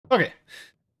Okay,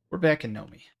 we're back in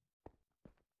Nomi.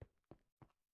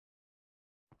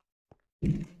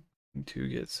 To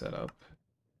get set up.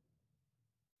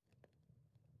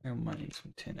 I might need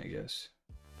some tin, I guess.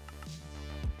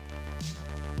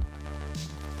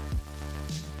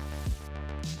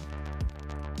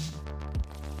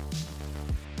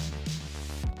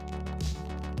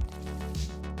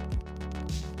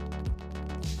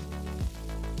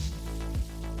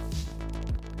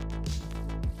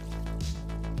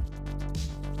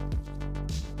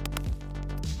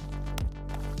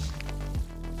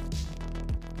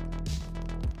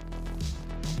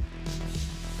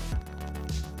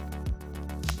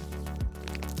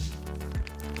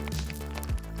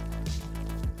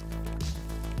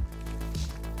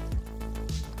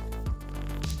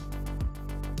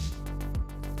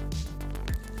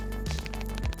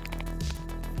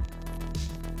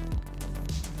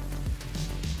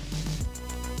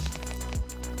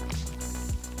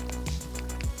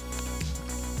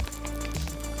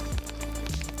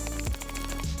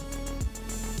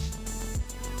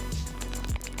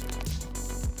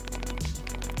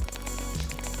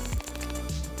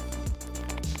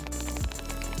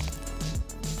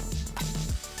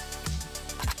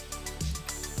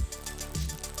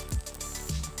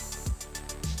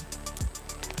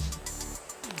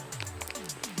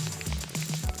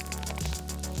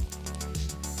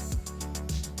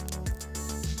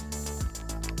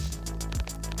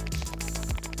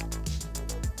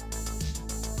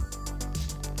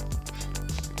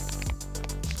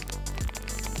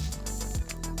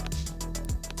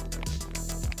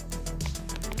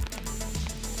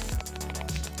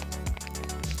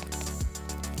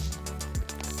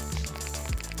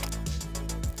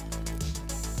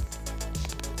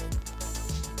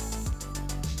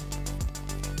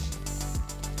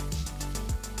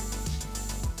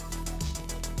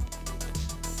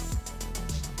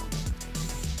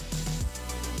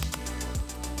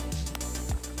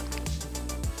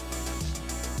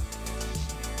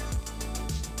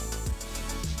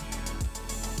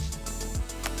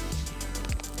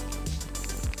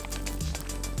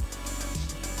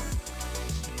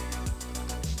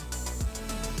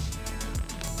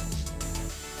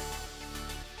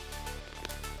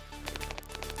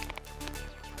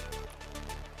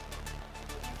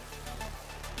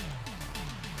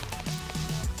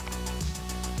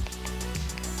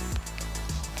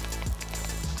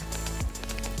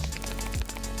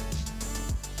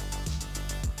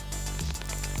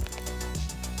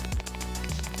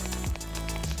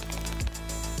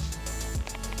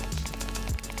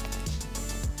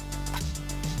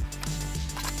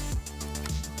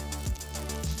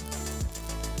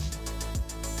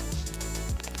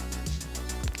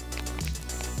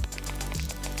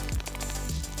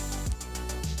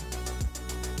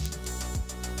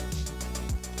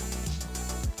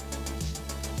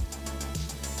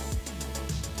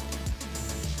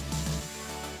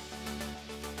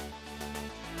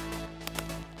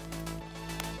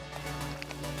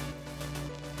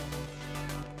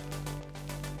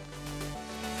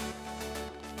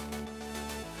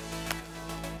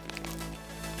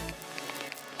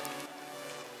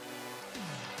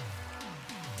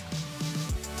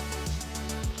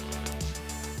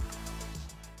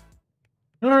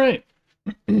 All right.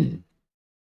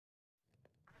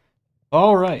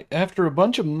 All right. After a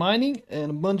bunch of mining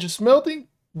and a bunch of smelting,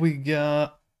 we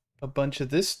got a bunch of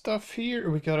this stuff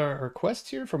here. We got our quest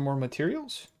here for more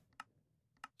materials.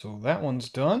 So that one's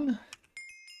done.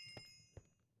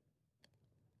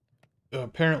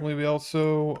 Apparently we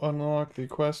also unlocked the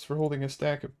quest for holding a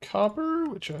stack of copper,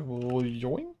 which I will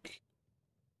yoink.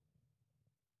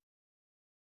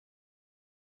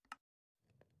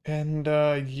 And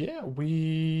yeah,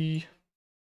 we're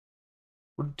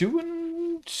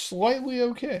doing slightly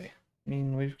okay. I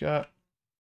mean, we've got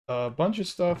a bunch of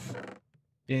stuff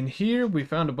in here. We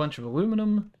found a bunch of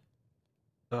aluminum,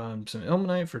 some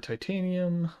ilmenite for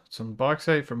titanium, some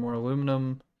bauxite for more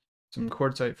aluminum, some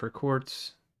quartzite for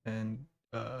quartz, and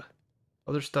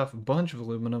other stuff, a bunch of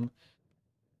aluminum.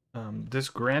 This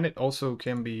granite also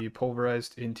can be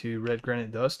pulverized into red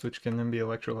granite dust, which can then be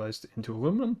electrolyzed into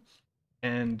aluminum,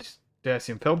 and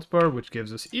potassium feldspar, which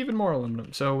gives us even more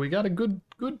aluminum. So we got a good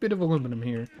bit of aluminum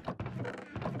here.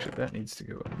 Actually, that needs to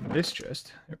go in this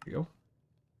chest. There we go.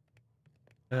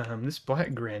 This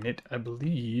black granite, I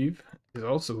believe, is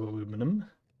also aluminum.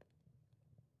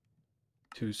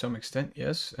 To some extent,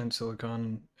 yes, and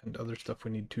silicon and other stuff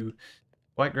we need to.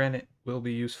 Black granite will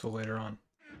be useful later on.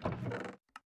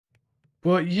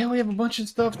 But yeah, we have a bunch of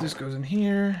stuff. This goes in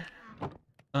here.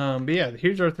 But yeah,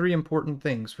 here's our three important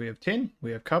things. We have tin,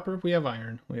 we have copper, we have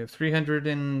iron. We have 300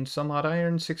 and some odd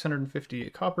iron,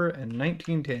 658 copper, and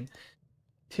 19 tin.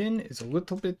 Tin is a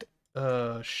little bit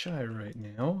shy right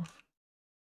now.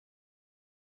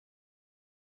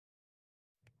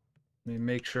 Let me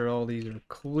make sure all these are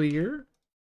clear.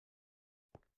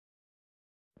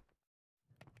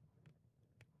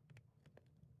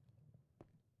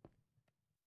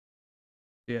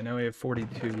 Yeah, now we have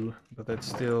 42, but that's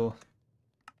still...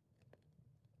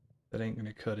 that ain't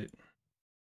gonna cut it.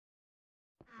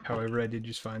 However, I did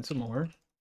just find some more.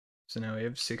 So now we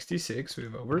have 66. We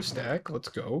have over a stack. Let's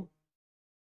go.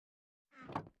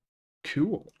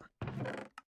 Cool.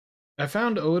 I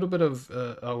found a little bit of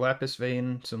a lapis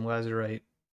vein, some lazurite,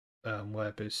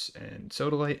 lapis, and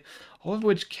sodalite, all of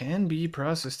which can be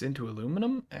processed into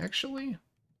aluminum, actually.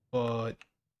 But,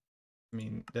 I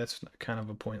mean, that's kind of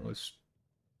a pointless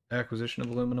acquisition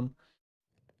of aluminum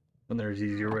when there's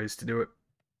easier ways to do it.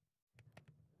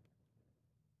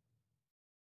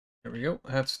 There we go.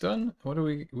 That's done. What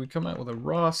do we come out with a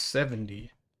raw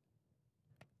 70.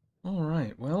 All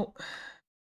right. Well,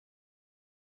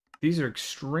 these are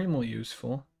extremely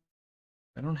useful.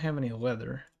 I don't have any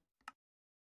leather.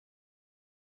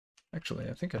 Actually,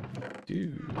 I think I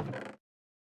do.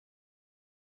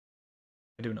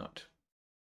 I do not.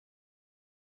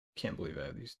 Can't believe I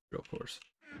have these drill cores.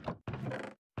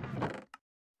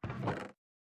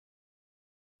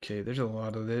 Okay, there's a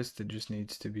lot of this that just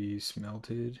needs to be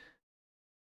smelted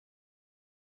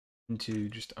into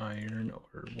just iron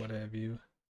or what have you.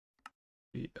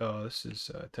 Oh, this is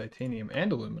titanium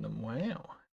and aluminum.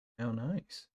 Wow. How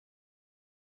nice.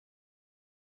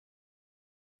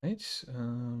 Right.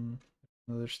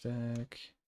 Another stack.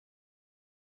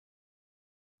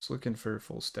 Just looking for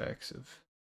full stacks of...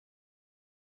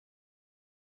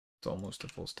 It's almost a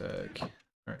full stack.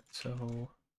 Alright, so...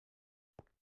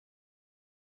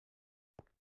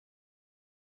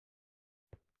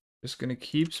 just gonna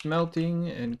keep smelting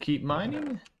and keep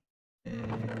mining,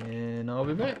 and I'll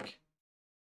be back.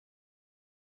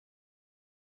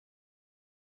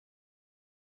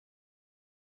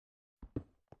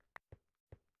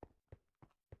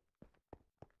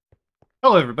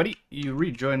 Hello everybody, you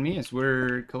rejoin me as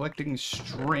we're collecting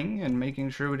string and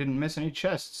making sure we didn't miss any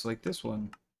chests like this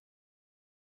one.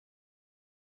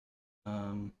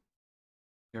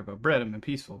 Care about bread, I'm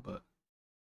peaceful, but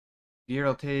gear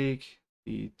I'll take,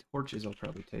 the torches I'll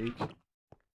probably take. But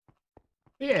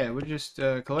yeah, we're just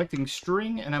collecting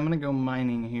string, and I'm gonna go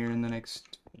mining here in the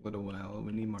next little while.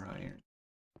 We need more iron.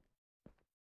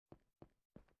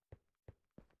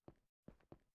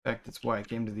 In fact, that's why I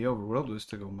came to the overworld, was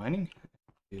to go mining.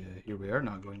 Yeah, here we are,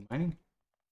 not going mining.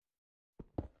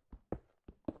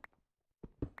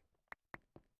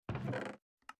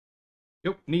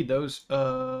 Yep, need those.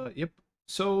 Yep.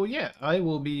 So yeah, I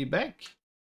will be back.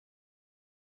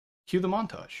 Cue the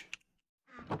montage.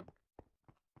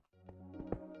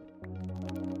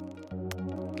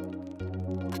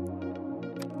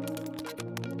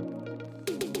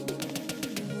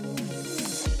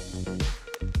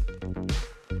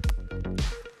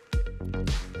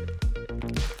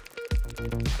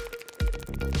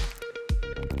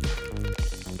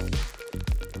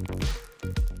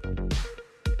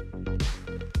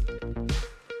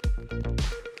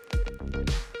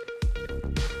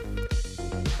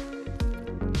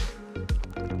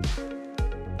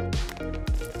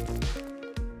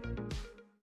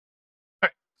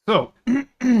 So,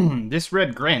 this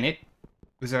red granite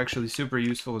is actually super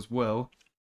useful as well.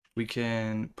 We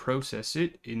can process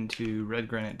it into red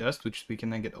granite dust, which we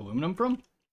can then get aluminum from.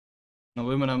 And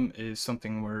aluminum is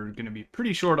something we're going to be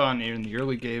pretty short on in the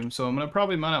early game, so I'm going to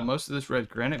probably mine out most of this red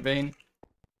granite vein,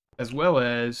 as well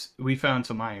as we found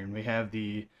some iron. We have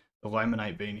the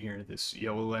limonite vein here. This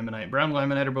yellow limonite, brown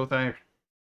limonite are both iron.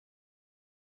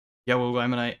 Yellow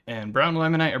limonite and brown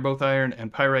limonite are both iron,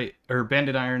 and pyrite, or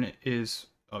banded iron is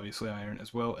obviously iron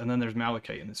as well, and then there's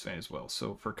malachite in this vein as well,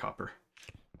 so for copper.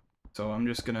 So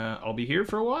I'll be here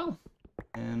for a while,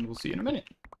 and we'll see you in a minute.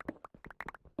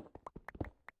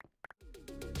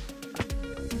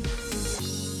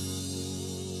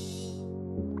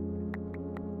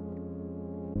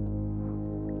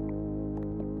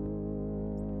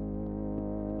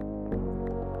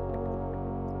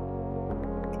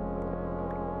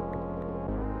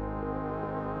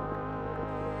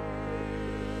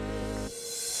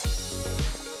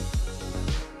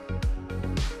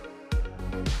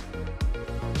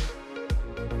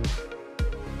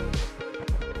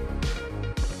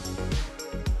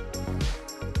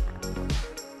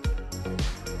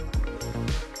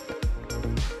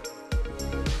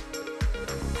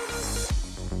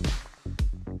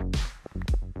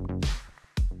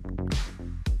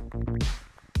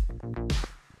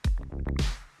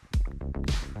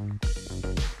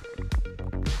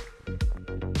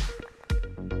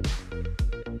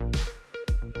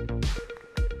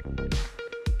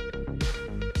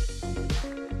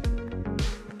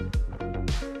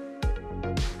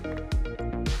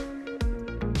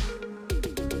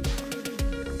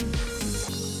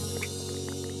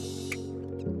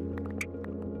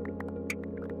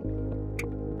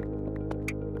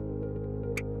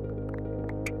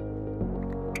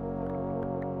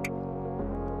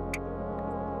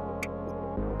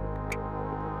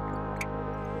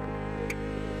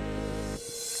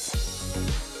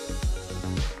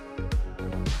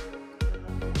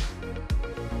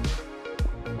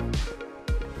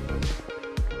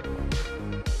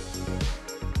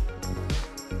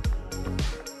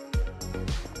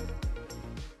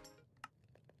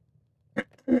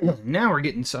 Now we're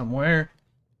getting somewhere.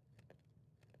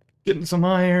 Getting some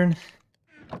iron.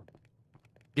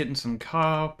 Getting some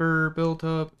copper built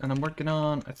up. And I'm working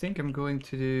on... I think I'm going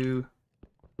to do...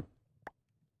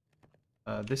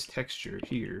 this texture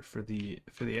here for the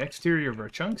exterior of our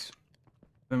chunks.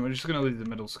 Then we're just going to leave the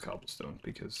middles cobblestone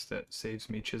because that saves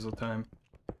me chisel time.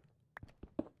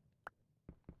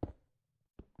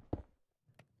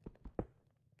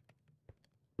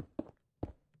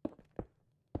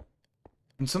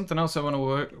 And something else I want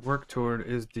to work toward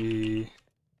is the...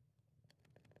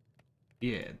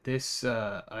 Yeah, this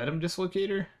item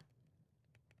dislocator.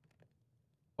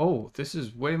 Oh, this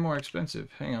is way more expensive.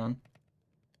 Hang on.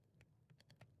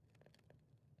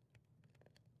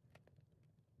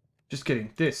 Just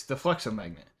kidding. This, the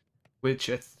flexomagnet, which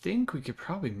I think we could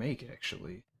probably make,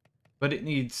 actually. But it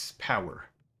needs power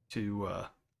to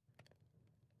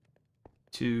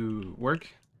work.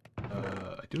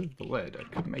 I do have the lead. I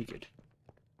could make it.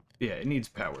 Yeah, it needs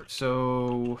power.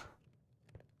 So...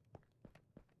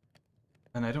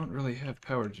 And I don't really have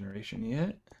power generation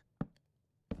yet.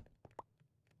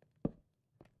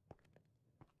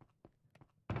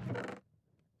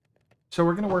 So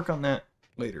we're going to work on that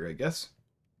later, I guess.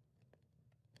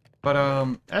 But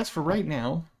as for right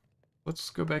now, let's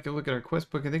go back and look at our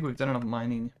quest book. I think we've done enough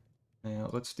mining. Now,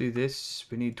 let's do this.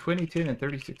 We need 20 tin and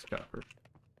 36 copper.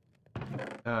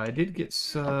 I did get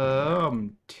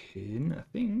some tin, I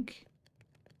think.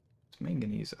 It's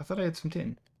manganese. I thought I had some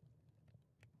tin.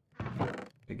 Did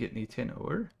I get any tin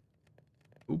ore?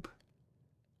 Oop.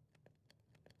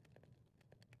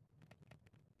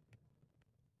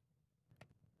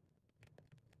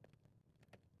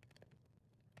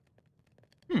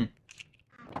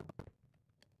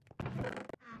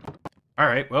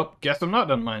 Alright, well, guess I'm not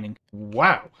done mining.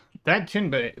 Wow, that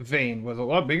tin vein was a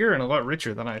lot bigger and a lot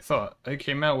richer than I thought. I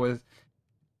came out with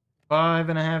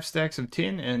 5.5 stacks of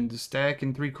tin and a stack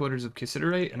and 3/4 of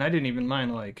cassiterite, and I didn't even mine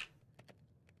like...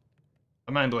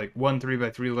 I mined like one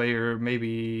 3x3 layer,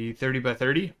 maybe 30 by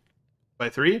 30 by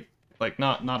 3. Like,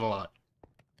 not a lot.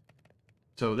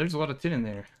 So there's a lot of tin in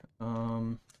there.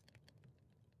 I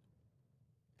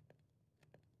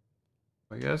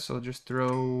guess I'll just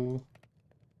throw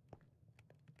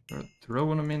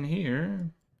throwing them in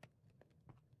here.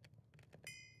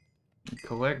 And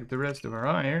collect the rest of our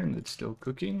iron that's still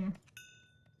cooking.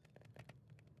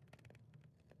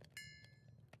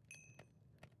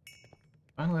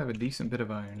 Finally have a decent bit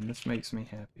of iron, and this makes me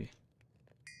happy.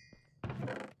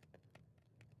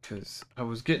 Because I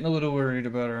was getting a little worried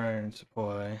about our iron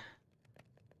supply.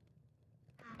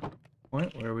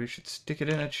 Point where we should stick it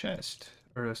in a chest.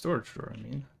 Or a storage drawer, I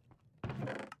mean.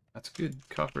 That's good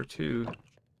copper too.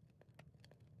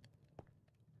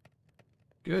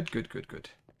 Good, good, good, good.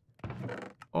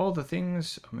 All the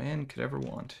things a man could ever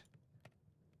want.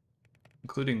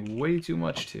 Including way too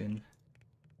much tin.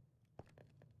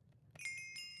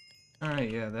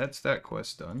 Alright, yeah, that's that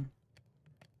quest done.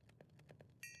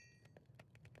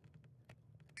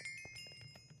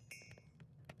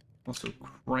 Also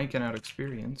cranking out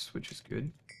experience, which is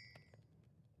good.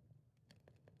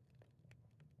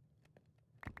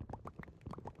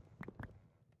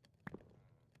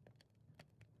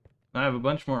 I have a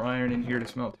bunch more iron in here to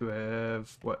smelt too. I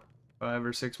have, what, 5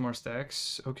 or 6 more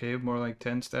stacks? Okay, more like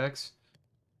 10 stacks.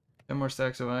 10 more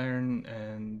stacks of iron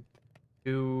and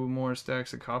 2 more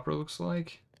stacks of copper, looks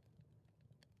like.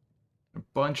 A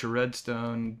bunch of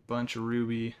redstone, bunch of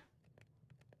ruby.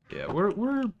 Yeah,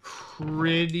 we're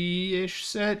pretty-ish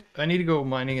set. I need to go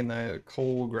mining in the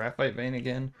coal graphite vein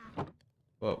again,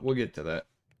 but we'll get to that.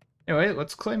 Anyway,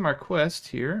 let's claim our quest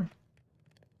here.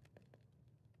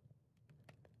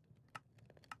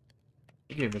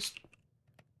 It gave us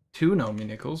 2 Nomi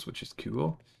nickels, which is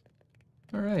cool.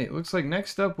 Alright, looks like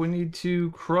next up we need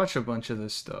to crush a bunch of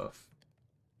this stuff.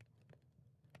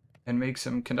 And make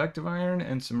some conductive iron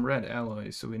and some red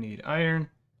alloys. So we need iron,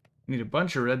 we need a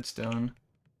bunch of redstone.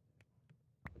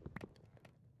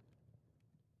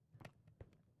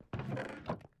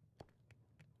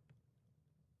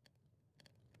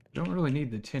 Don't really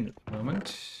need the tin at the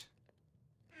moment.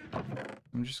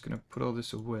 I'm just gonna put all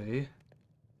this away.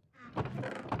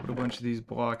 Put a bunch of these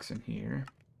blocks in here.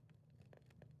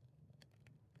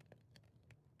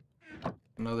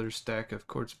 Another stack of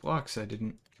quartz blocks I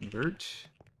didn't convert.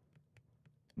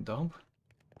 Dump.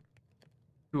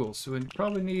 Cool, so we'd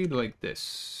probably need like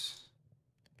this.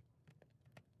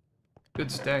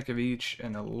 Good stack of each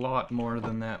and a lot more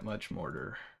than that much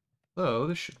mortar. So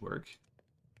this should work.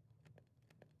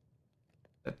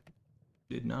 That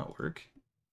did not work.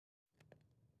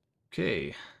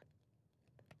 Okay.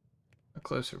 How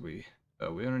close are we?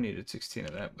 Oh, we only needed 16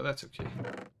 of that, but that's okay.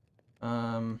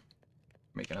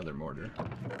 Make another mortar.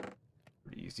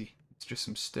 Pretty easy. It's just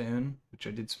some stone, which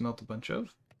I did smelt a bunch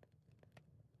of.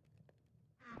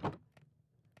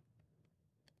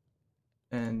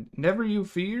 And never you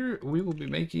fear, we will be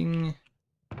making...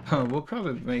 we'll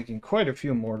probably be making quite a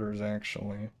few mortars,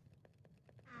 actually.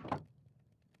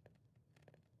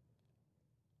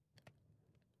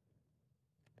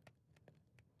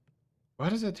 Why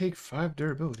does that take 5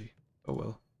 durability? Oh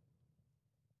well.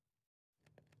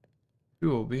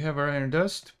 Cool, we have our iron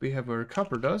dust, we have our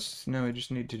copper dust. Now we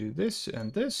just need to do this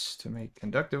and this to make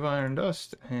conductive iron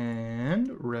dust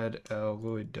and red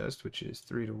alloy dust, which is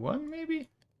 3 to 1, maybe?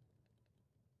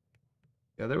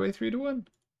 The other way, 3 to 1?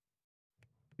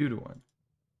 2 to 1.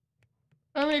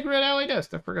 I make red alloy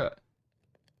dust, I forgot.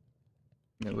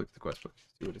 Now look at the quest book,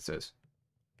 see what it says.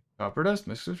 Copper dust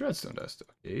mixed with redstone dust.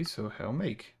 Okay, so how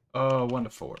make? 1 to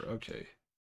 4, okay.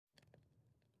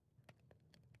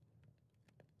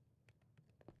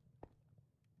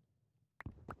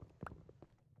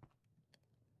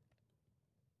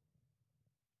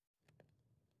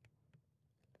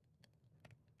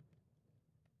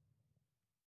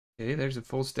 Okay, there's a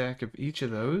full stack of each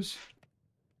of those.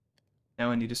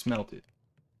 Now I need to smelt it.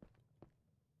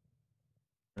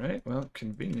 Alright, well,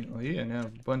 conveniently, I now have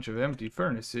a bunch of empty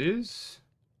furnaces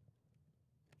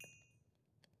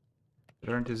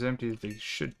that aren't as empty as they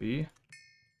should be.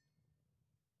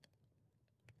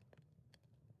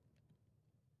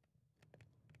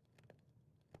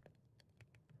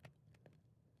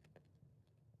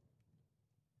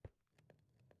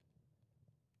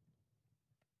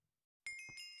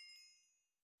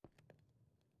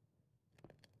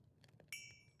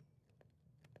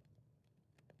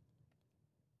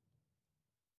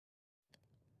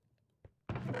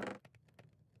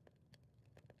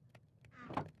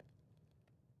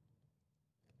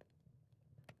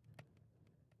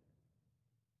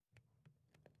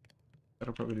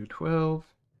 That'll probably do 12.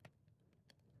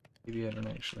 Maybe, I don't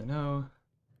actually know.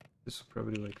 This will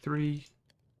probably do like 3.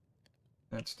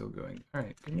 That's still going.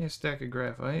 Alright, give me a stack of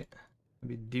graphite.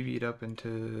 Maybe divvy it up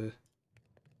into...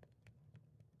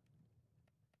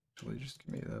 Actually, just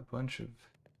give me a bunch of...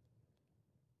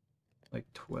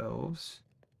 like 12s.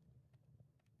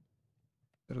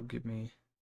 That'll give me...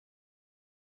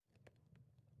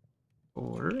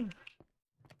 4.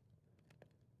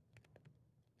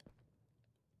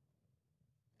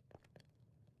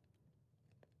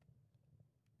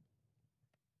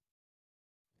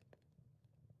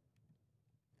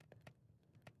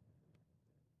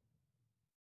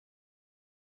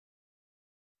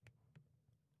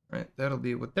 Right, that'll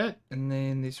deal with that. And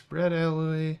then this red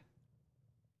alloy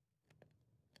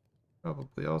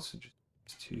probably also just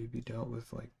needs to be dealt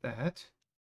with like that.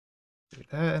 Do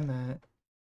that and that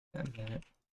and that.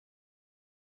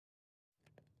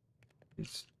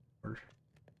 It's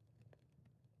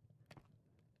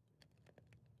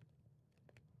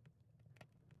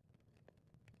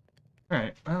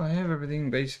Alright, well I have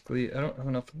everything basically. I don't have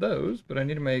enough of those, but I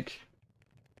need to make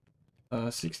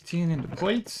 16 into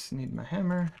plates. Need my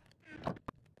hammer.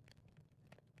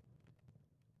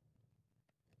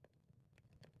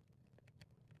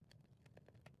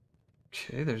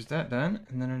 Okay, there's that done.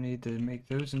 And then I need to make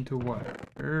those into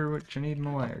wire. What you need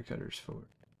my wire cutters for.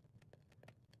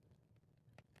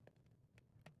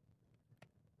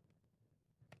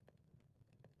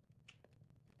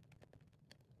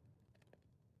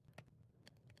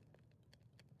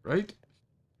 Right?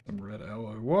 Some red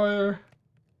alloy wire.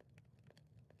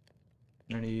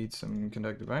 I need some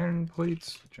conductive iron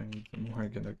plates, which I need some more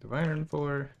conductive iron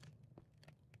for.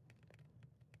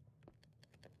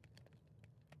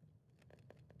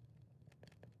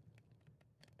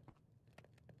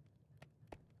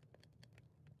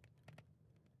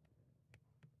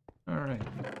 Alright.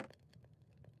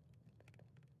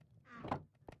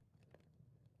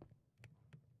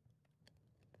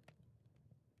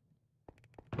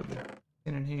 Put that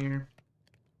in here.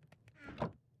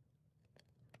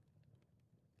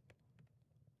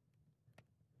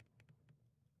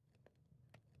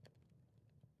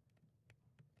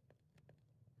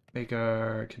 Make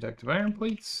our conductive iron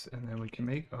plates, and then we can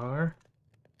make our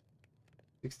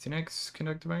 16x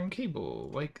conductive iron cable,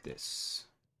 like this.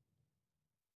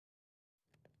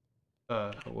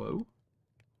 Hello?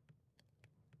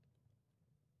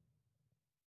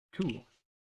 Cool.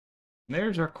 And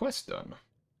there's our quest done.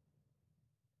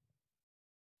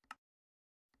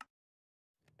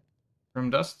 From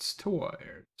dusts to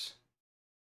wires.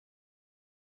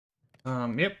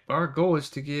 Yep, our goal is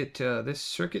to get this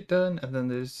circuit done, and then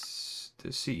this the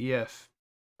CEF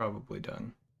probably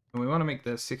done. And we want to make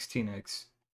the 16x.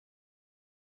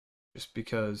 Just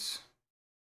because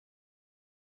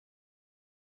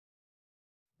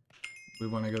We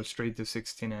want to go straight to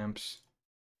 16 amps.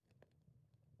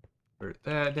 Convert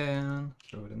that down,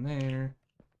 throw it in there.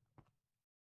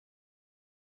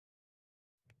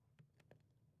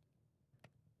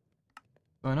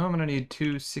 So I know I'm going to need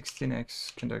two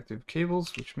 16x conductive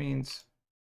cables, which means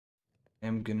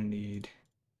I'm going to need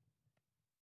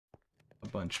a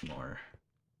bunch more.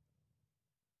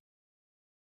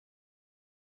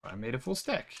 I made a full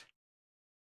stack.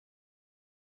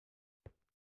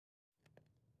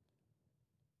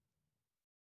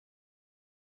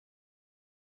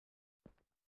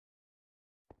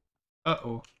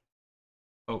 Uh-oh.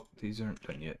 Oh, these aren't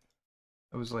done yet.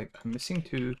 I was like, I'm missing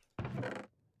two.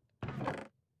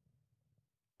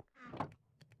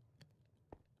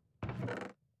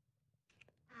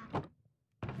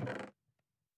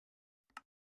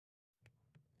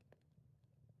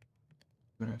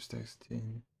 We're gonna have stacks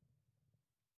 10.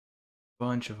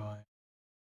 Bunch of iron.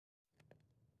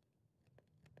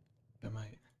 I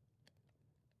might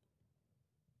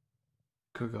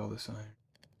cook all this iron.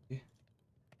 Yeah.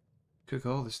 Cook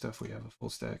all the stuff we have a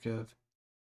full stack of.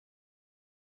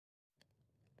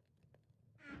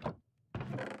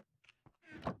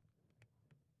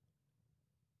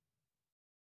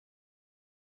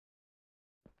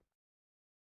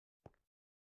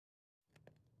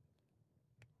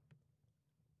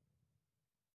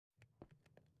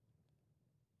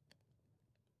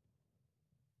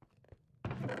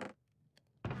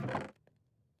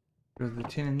 Throw the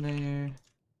tin in there.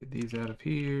 Get these out of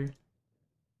here.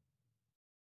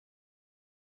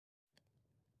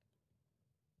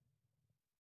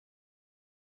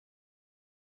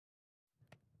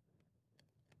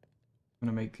 I'm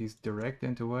gonna make these direct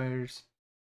into wires.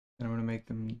 And I'm gonna make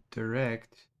them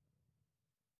direct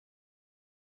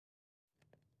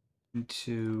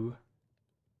into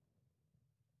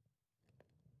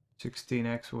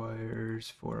 16x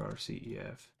wires for our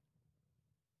CEF.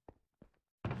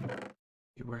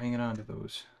 Yeah, we're hanging on to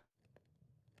those.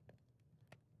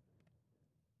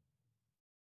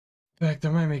 In fact, I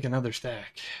might make another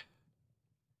stack.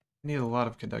 I need a lot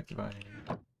of conductive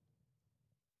iron.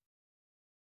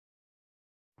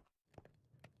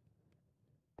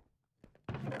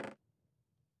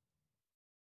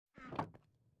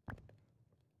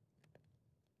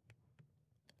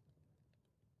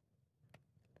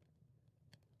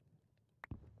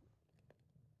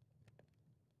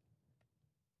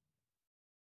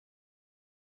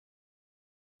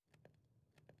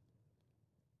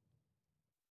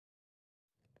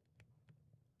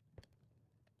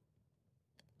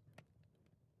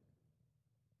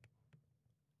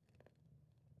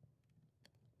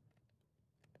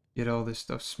 Get all this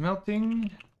stuff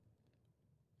smelting.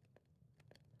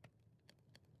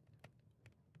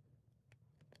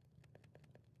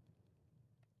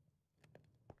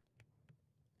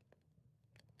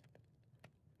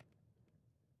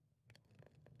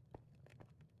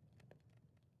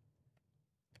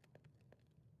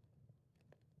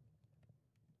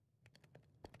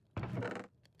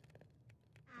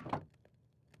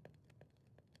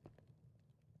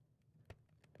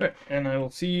 Right, and I will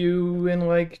see you in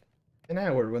like an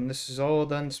hour when this is all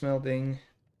done smelting.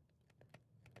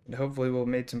 And hopefully we'll have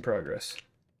made some progress.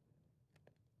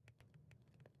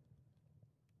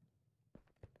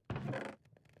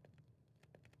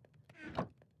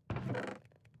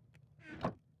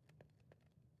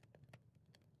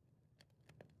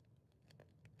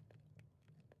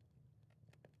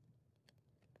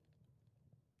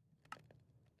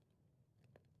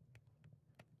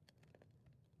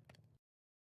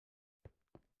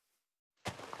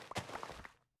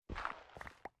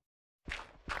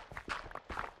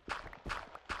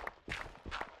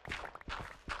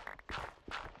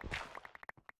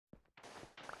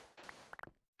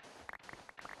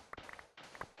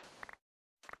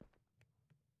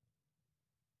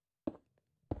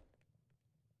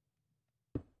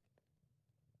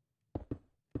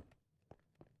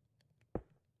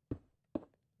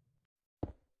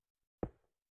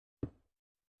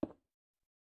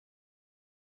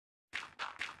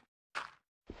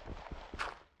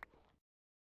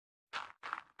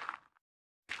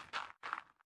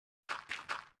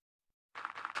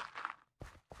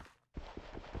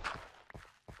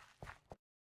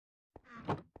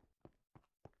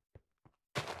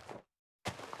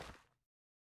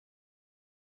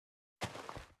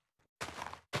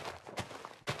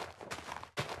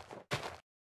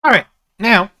 Alright,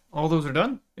 now all those are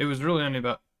done. It was really only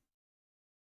about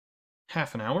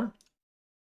half an hour.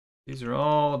 These are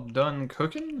all done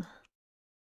cooking.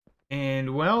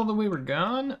 And while we were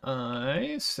gone,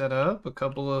 I set up a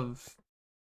couple of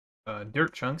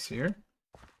dirt chunks here.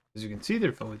 As you can see,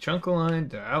 they're fully chunk aligned.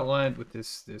 They're outlined with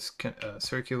this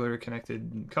circular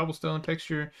connected cobblestone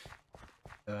texture.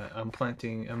 I'm going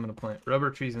to plant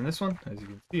rubber trees in this one. As you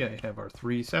can see, I have our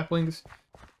 3 saplings.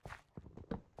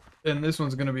 And this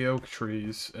one's going to be oak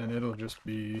trees, and it'll just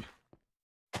be...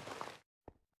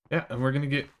 Yeah, and we're gonna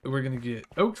get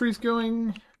oak trees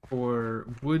going for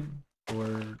wood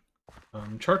or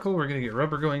charcoal. We're gonna get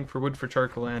rubber going for wood, for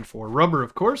charcoal, and for rubber,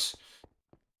 of course.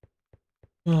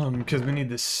 Because we need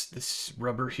this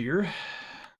rubber here.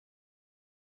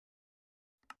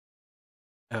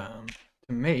 To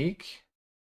make,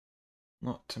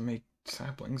 not to make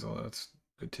saplings, although that's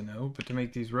good to know, but to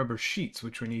make these rubber sheets,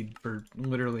 which we need for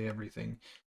literally everything,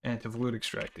 and to fluid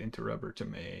extract into rubber to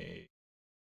make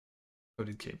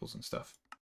coated cables and stuff.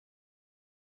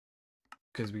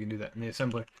 Because we can do that in the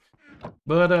assembler.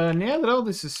 But now that all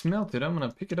this is smelted, I'm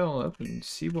gonna pick it all up and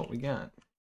see what we got.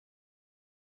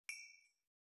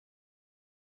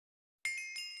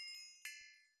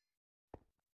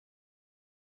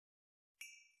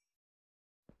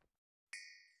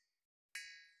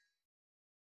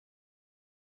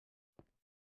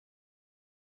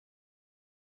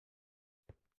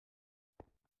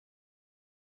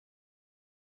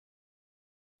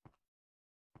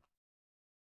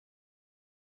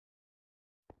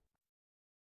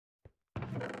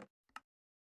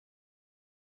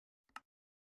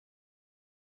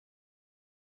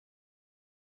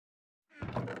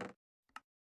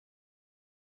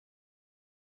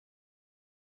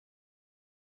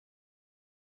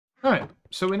 Alright,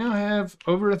 so we now have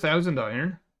over 1,000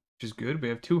 iron, which is good. We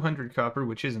have 200 copper,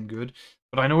 which isn't good.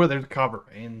 But I know where there's copper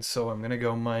in, so I'm gonna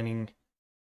go mining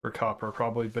for copper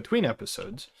probably between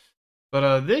episodes.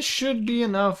 But this should be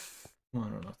enough. Well, I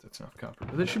don't know if that's enough copper,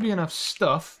 but this should be enough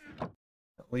stuff,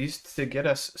 at least, to get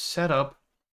us set up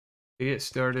to get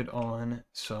started on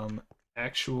some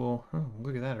actual... Oh,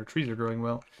 look at that, our trees are growing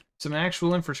well. Some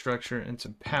actual infrastructure and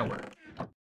some power.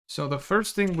 So the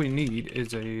first thing we need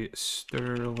is a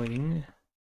sterling...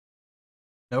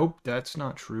 Nope, that's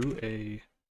not true. I'm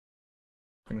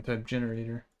gonna type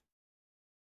generator.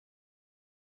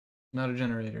 Not a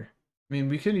generator. I mean,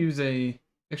 we could use a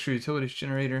extra utilities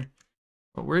generator.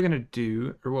 What we're gonna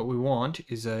do, or what we want,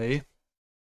 is a...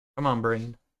 Come on,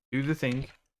 brain. Do the thing.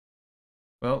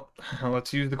 Well,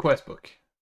 let's use the quest book.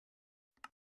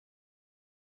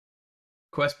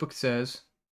 Quest book says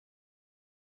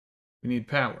we need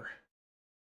power.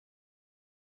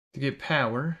 To get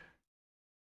power,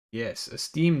 yes, a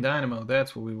steam dynamo,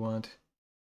 that's what we want.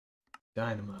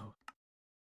 Dynamo.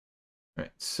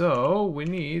 Alright, so we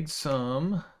need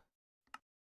some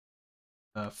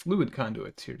fluid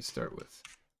conduits here to start with.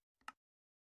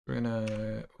 We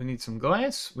need some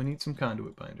glass, we need some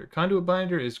conduit binder. Conduit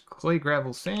binder is clay,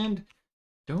 gravel, sand.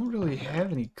 Don't really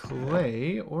have any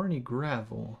clay or any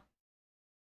gravel.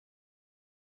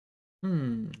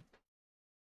 You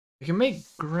can make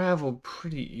gravel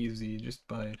pretty easy just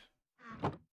by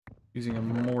using a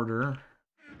mortar,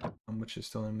 which is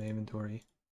still in my inventory.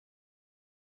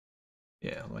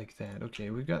 Yeah, like that. Okay,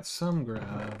 we've got some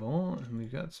gravel, and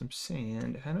we've got some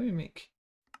sand. How do we make...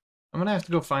 I'm gonna have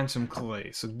to go find some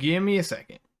clay, so give me a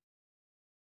second.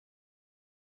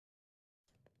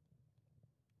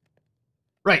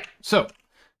 Right, so,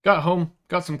 got home,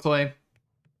 got some clay,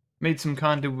 made some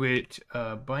conduit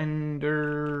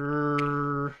binder...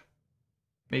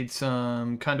 Made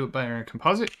some conduit binder and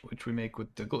composite, which we make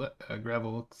with the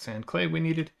gravel, sand, clay we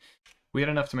needed. We had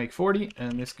enough to make 40,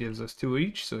 and this gives us 2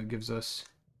 each, so it gives us,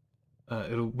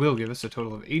 will give us a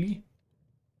total of 80.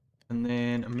 And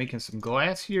then I'm making some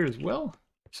glass here as well,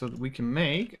 so that we can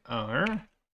make our...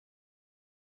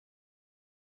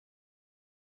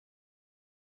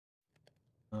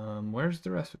 where's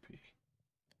the recipe?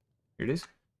 Here it is.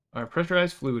 Our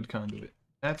pressurized fluid conduit.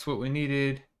 That's what we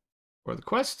needed for the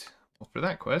quest. Well, for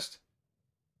that quest.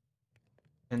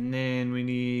 And then we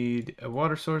need a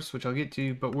water source, which I'll get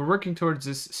to, but we're working towards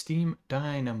this steam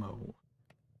dynamo.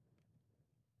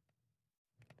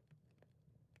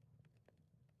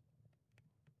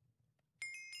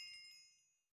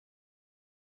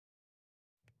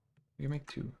 We can make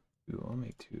 2. Ooh, I'll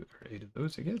make 2 or 8 of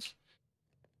those, I guess.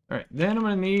 Alright, then I'm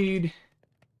going to need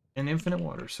an infinite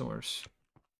water source,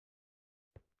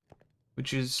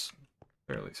 which is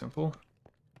fairly simple.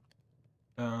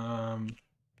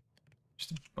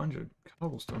 Just a bunch of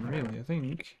cobblestone, really, I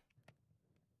think.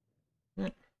 Yeah.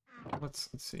 Let's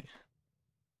see.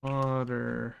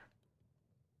 Water.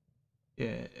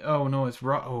 Yeah. Oh no, it's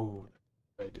raw. Oh,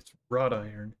 right. It's wrought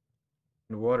iron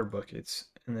and water buckets,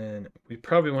 and then we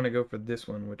probably want to go for this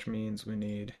one, which means we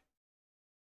need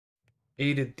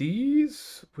 8 of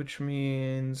these, which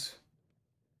means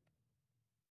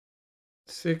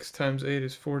 6 times 8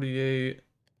 is 48.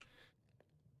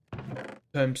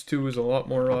 Times 2 is a lot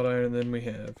more wrought iron than we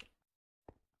have.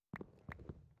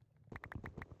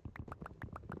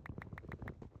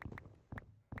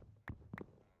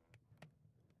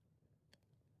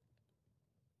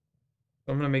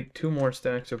 I'm going to make 2 more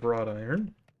stacks of wrought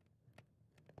iron.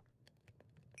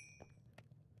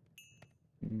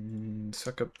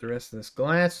 Suck up the rest of this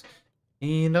glass.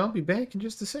 And I'll be back in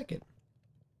just a second.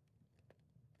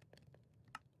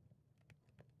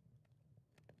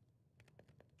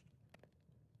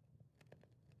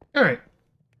 Alright.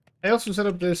 I also set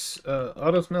up this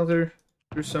auto smelter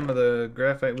through some of the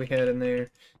graphite we had in there.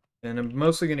 And I'm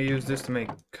mostly going to use this to make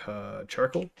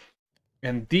charcoal.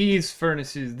 And these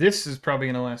furnaces, this is probably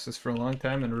going to last us for a long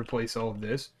time and replace all of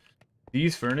this.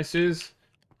 These furnaces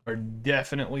are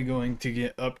definitely going to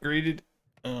get upgraded.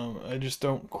 I just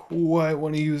don't quite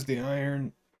want to use the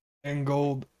iron and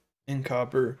gold and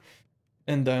copper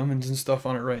and diamonds and stuff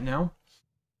on it right now.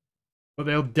 But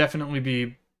they'll definitely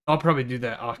be... I'll probably do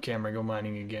that off camera, go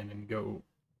mining again and go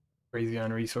crazy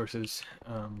on resources.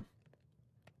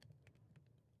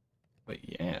 But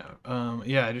yeah,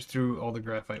 yeah, I just threw all the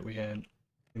graphite we had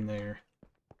in there.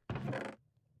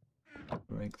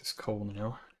 Make this coal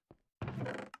now.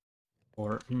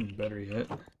 Or, better yet,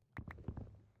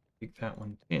 take that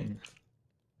one in.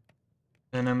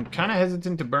 And I'm kind of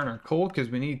hesitant to burn our coal because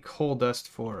we need coal dust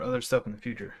for other stuff in the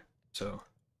future. So,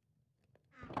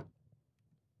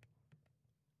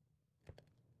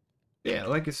 yeah,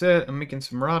 like I said, I'm making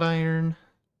some wrought iron.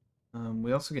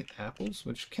 We also get apples,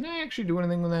 which, can I actually do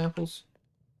anything with apples?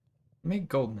 Make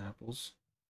golden apples.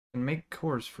 And make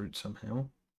chorus fruit somehow.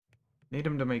 Need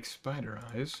them to make spider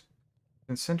eyes.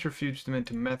 And centrifuge them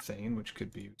into methane, which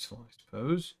could be useful, I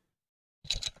suppose.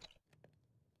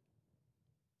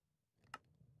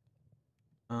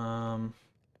 Oh,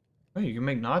 you can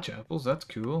make notch apples, that's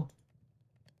cool.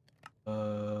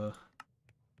 Can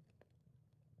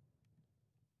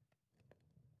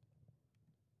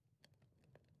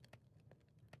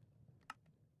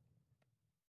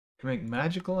make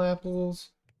magical apples.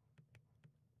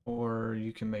 Or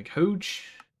you can make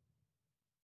hooch.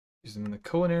 Use them in the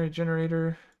culinary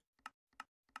generator.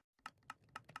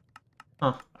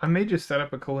 Huh. I may just set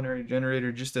up a culinary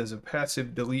generator just as a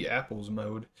passive delete apples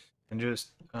mode. And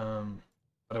just, auto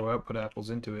output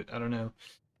apples into it. I don't know.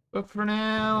 But for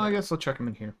now, I guess I'll chuck them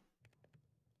in here.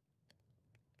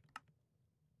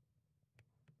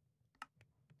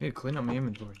 Hey, clean up my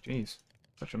inventory. Jeez.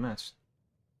 Such a mess.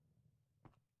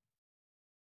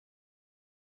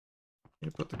 Need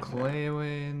to put the clay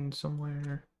away in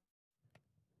somewhere.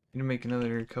 Need to make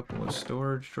another couple of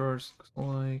storage drawers, looks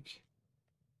like.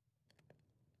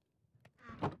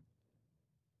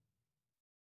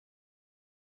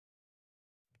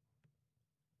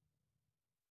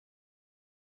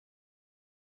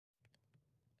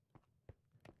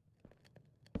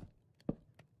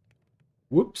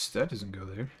 Whoops, that doesn't go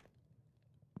there.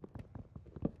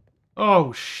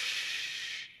 Oh,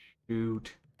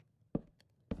 shoot.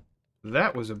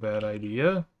 That was a bad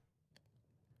idea.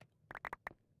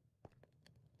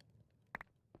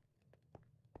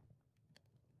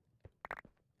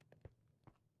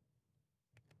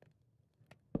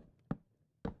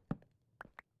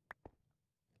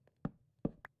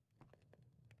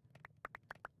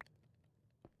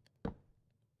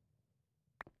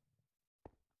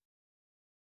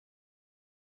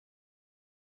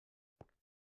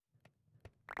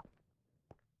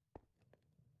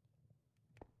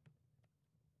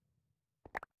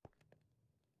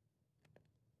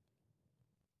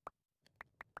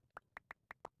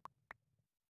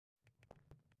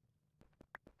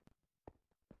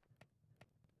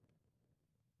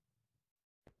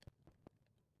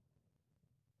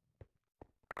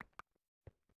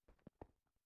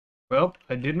 Well,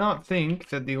 I did not think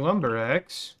that the lumber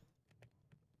axe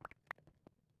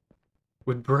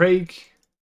would break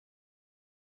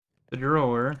the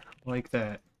drawer like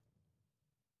that.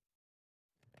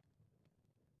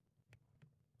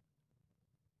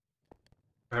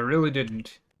 I really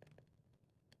didn't.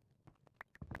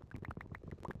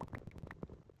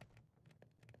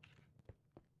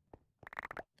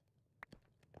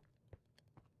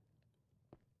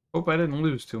 Hope I didn't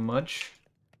lose too much.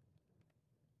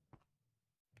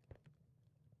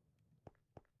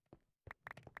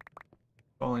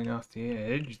 Falling off the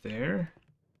edge there.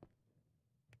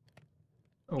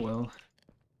 Oh well.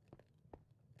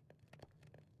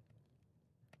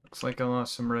 Looks like I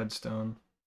lost some redstone.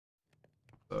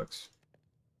 Sucks.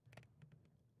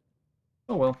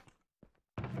 Oh well.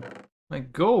 My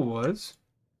goal was,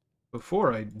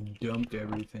 before I dumped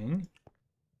everything,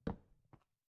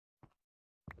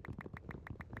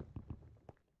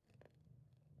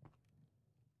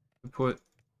 put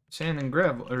sand and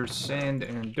gravel, or sand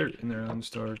and dirt in their own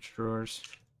storage drawers.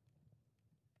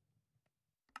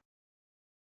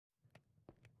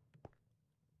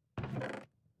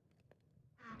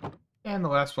 And the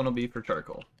last one will be for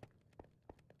charcoal.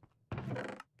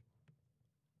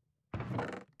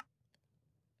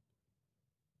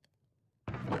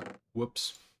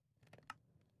 Whoops.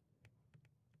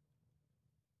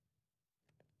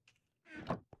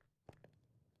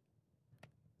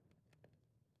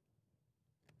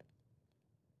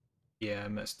 Yeah, I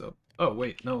messed up. Oh,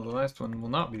 wait, no, the last one will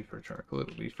not be for charcoal.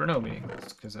 It'll be for Nomi,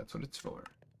 because that's what it's for.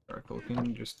 Charcoal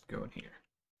can just go in here.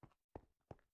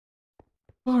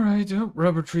 Alright, oh,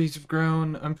 rubber trees have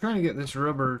grown. I'm trying to get this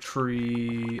rubber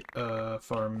tree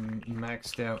farm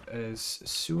maxed out as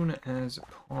soon as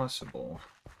possible.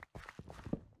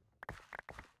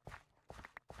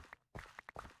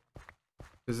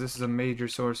 Because this is a major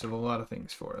source of a lot of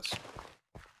things for us.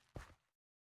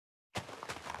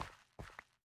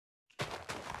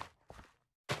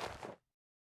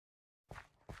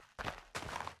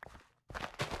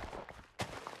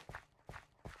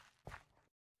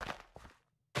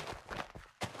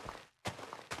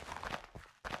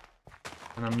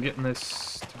 And I'm getting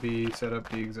this to be set up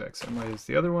the exact same way as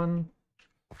the other one.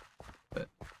 But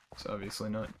it's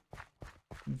obviously not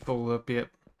full up yet.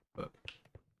 But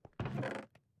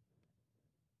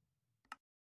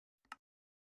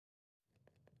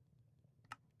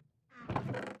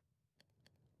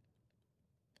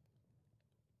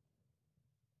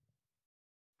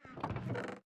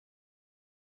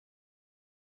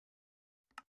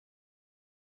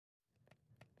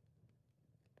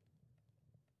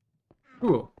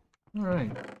cool.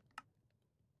 Alright.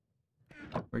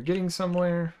 We're getting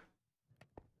somewhere.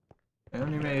 I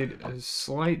only made a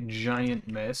slight giant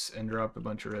mess and dropped a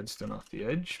bunch of redstone off the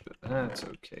edge, but that's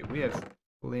okay. We have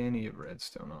plenty of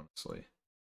redstone, honestly.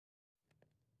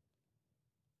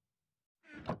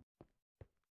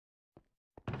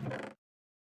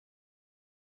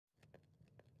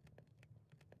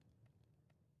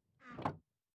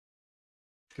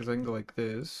 Because I can go like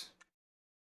this.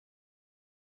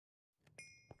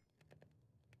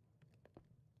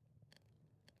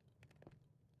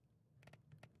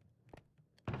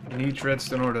 And each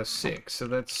redstone ore does 6, so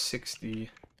that's 60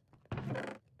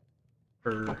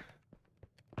 per...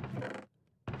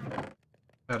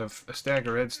 out of a stack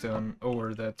of redstone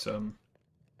ore, that's a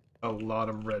lot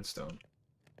of redstone.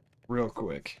 Real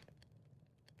quick.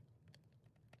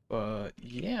 But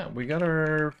yeah, we got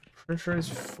our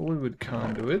pressurized fluid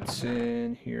conduits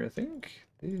in here, I think.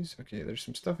 These, okay, there's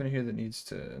some stuff in here that needs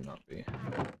to not be.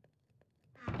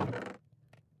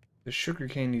 The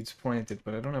sugarcane needs planted,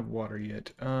 but I don't have water yet.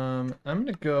 I'm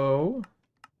gonna go...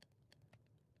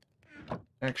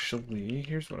 Actually,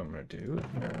 here's what I'm gonna do.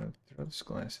 I'm gonna throw this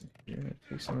glass in here. I'm gonna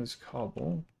take some of this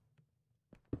cobble.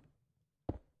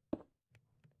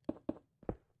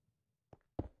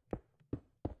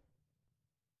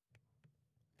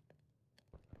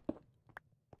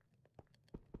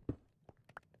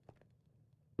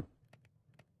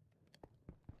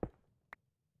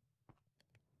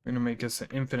 We're gonna make us an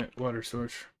infinite water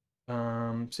source.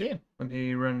 So yeah, let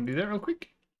me run and do that real quick.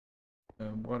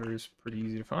 Water is pretty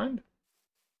easy to find.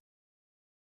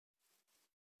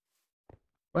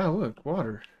 Wow, look,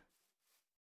 water.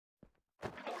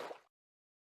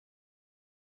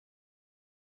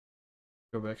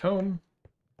 Go back home.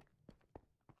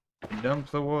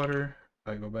 Dump the water.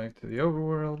 I go back to the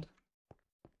overworld.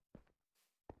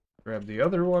 Grab the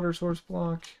other water source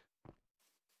block.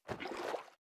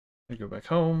 I go back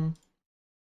home.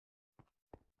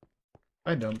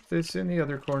 I dump this in the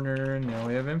other corner, and now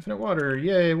we have infinite water.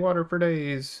 Yay, water for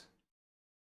days.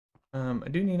 I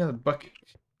do need another bucket.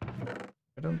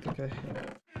 I don't think I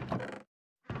have.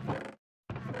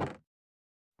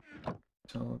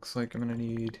 So it looks like I'm gonna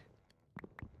need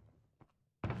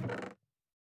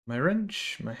my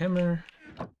wrench, my hammer.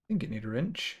 I think I need a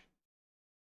wrench.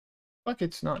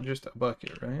 Bucket's not just a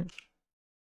bucket, right?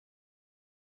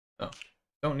 Oh,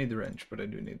 don't need the wrench, but I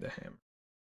do need the hammer.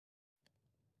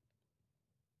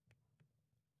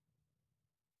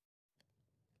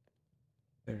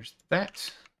 There's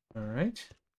that. All right.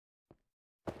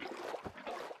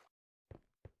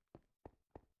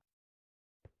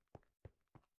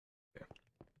 Okay.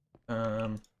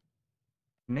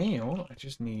 Now I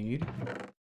just need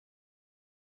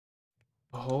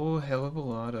a whole hell of a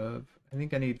lot of. I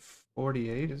think I need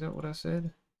 48. Is that what I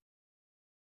said?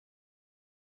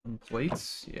 On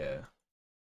plates? Yeah.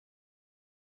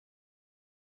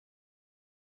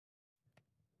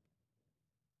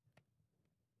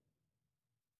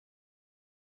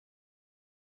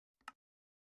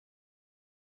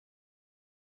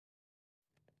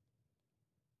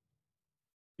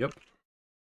 Yep.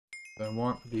 I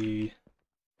want the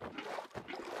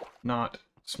not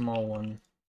small one.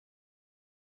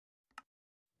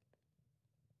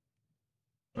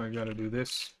 I gotta do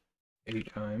this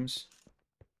 8 times.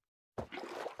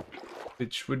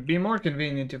 Which would be more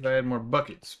convenient if I had more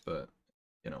buckets, but,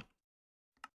 you know.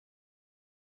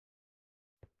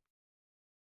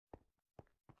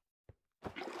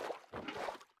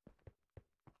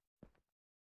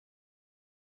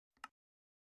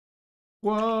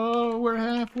 Whoa, we're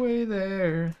halfway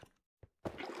there.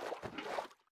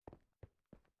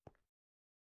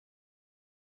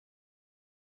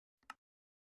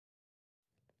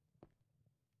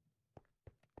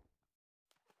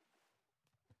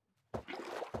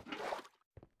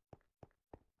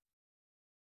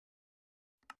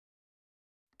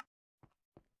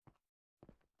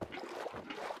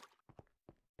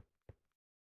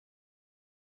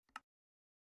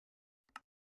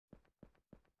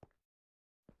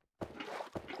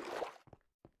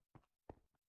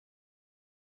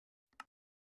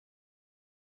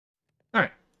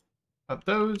 Alright, got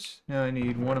those. Now I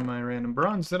need one of my random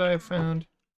bronze that I have found.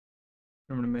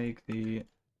 I'm going to make the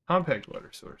compact water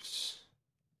source.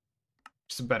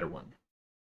 It's a better one.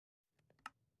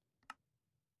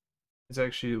 It's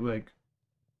actually like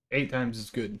 8 times as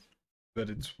good, but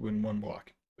it's in one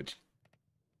block, which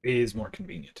is more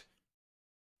convenient.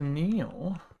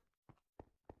 Now,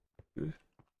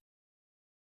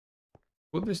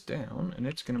 put this down, and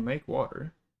it's going to make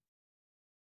water.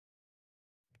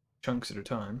 Chunks at a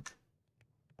time.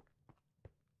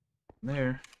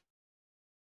 There.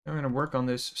 Now we're going to work on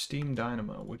this steam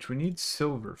dynamo, which we need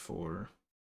silver for.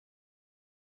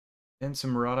 And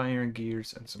some wrought iron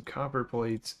gears, and some copper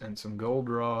plates, and some gold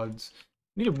rods.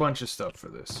 We need a bunch of stuff for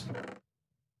this.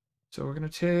 So we're going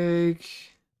to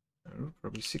take, I don't know,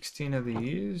 probably 16 of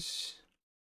these.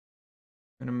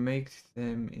 I'm going to make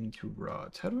them into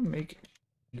rods. How do we make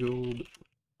gold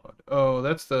rod? Oh,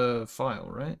 that's the file,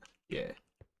 right? Yeah.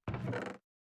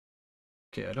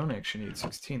 Okay, I don't actually need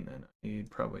 16 then. I need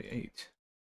probably 8.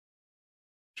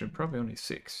 Should probably only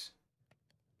 6.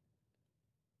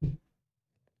 And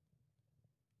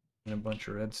a bunch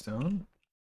of redstone.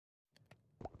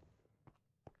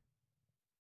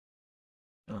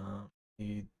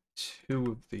 Need 2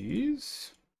 of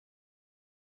these.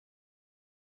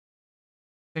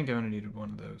 I think I only needed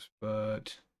 1 of those,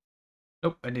 but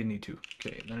nope, I didn't need 2.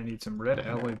 Okay, then I need some red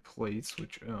alloy plates,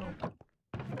 which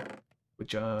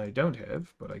I don't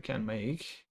have, but I can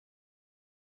make.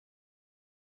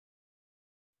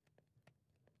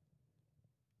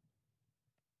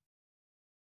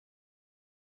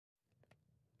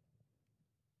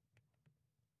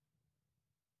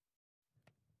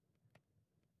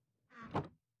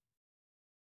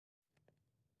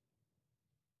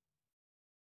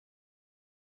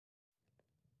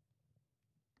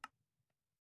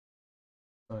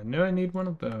 I know I need 1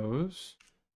 of those.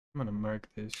 I'm gonna mark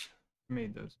this. I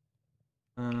made those.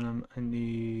 I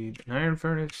need an iron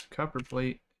furnace, copper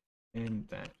plate, and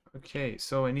that. Okay,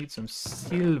 so I need some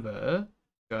silver.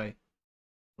 Okay,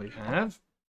 we have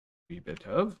a bit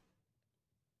of.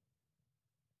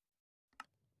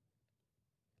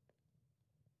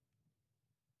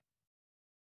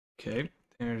 Okay,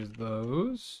 there's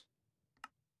those.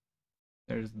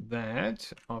 There's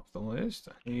that off the list.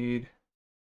 I need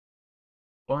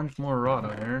a bunch more wrought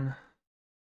iron.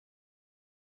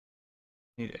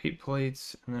 I need 8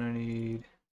 plates, and then I need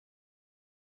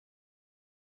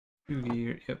 2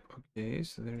 gear. Yep, okay,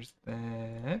 so there's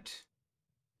that.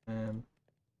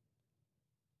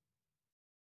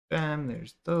 Bam,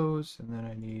 there's those, and then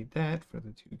I need that for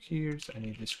the 2 gears. I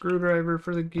need the screwdriver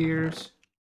for the gears.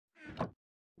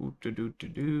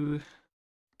 Ooh-da-doo-da-doo.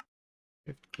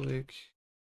 Shift click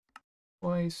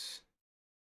twice.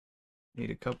 Need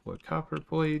a couple of copper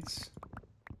plates.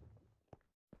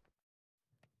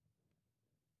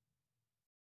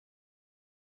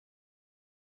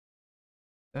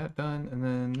 That done, and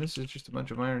then this is just a bunch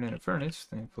of iron in a furnace.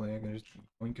 Thankfully, I can just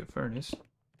link a furnace.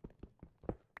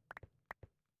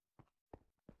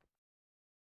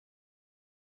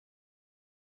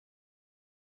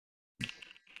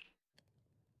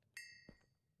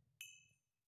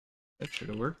 That should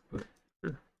have worked, but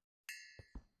sure.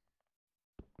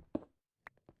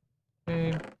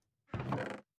 Okay.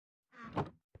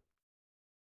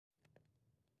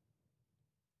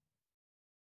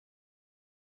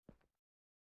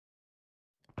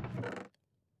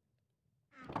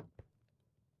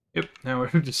 Yep, now we're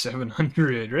up to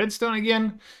 700 redstone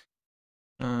again.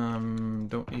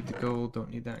 Don't need the gold, don't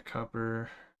need that copper.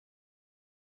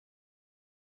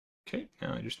 Okay,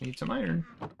 now I just need some iron.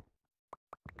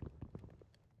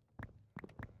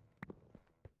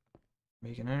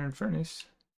 Make an iron furnace.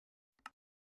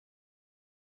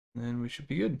 And then we should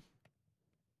be good.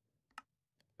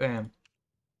 Bam.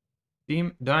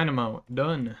 Steam dynamo.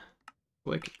 Done.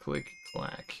 Click, click,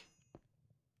 clack.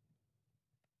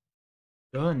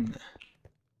 Done.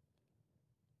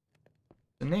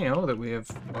 So now that we have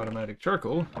automatic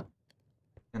charcoal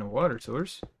and a water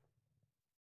source,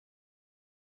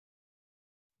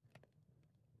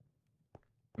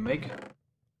 make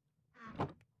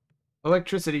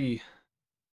electricity.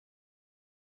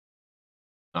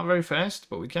 Not very fast,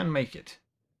 but we can make it.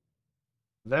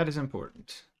 That is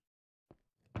important.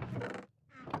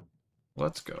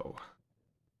 Let's go.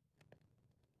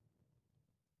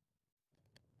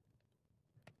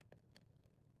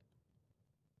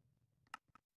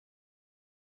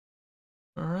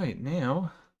 Alright,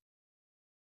 now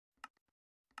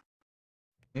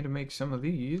need to make some of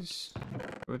these,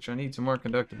 which I need some more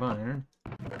conductive iron.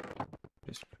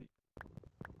 Just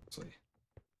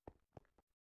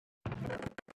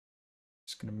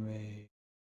gonna make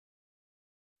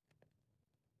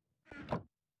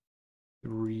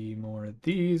 3 more of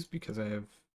these because I have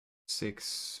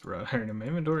 6 raw iron in my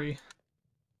inventory.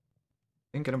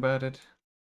 Thinking about it.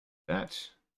 That.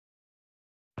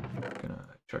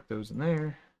 Gonna chuck those in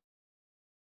there.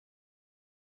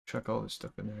 Chuck all this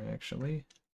stuff in there actually,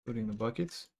 including the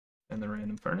buckets and the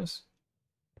random furnace.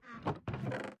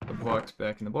 The blocks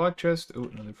back in the block chest. Oh,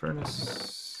 another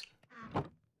furnace.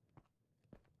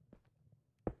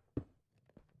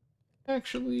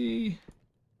 Actually,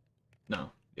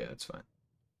 no. Yeah, it's fine.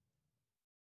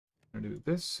 I'm gonna do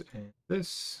this and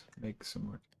this. Make some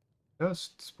more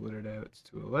dust. Split it out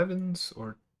to 11s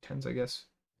or 10s, I guess.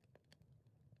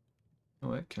 Oh,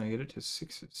 what? Can I get it to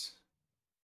 6s?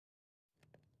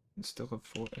 And still have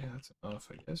 4. Yeah, that's enough,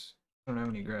 I guess. I don't have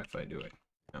any graphite, do I?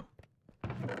 No.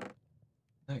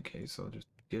 In that case, I'll just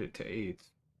get it to 8. And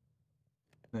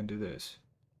then do this.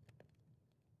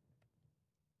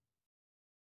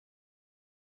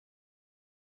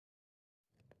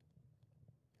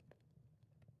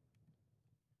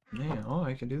 Now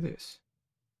I can do this.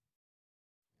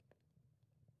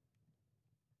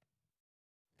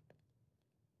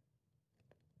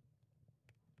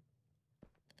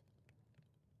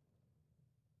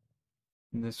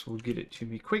 And this will get it to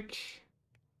me quick.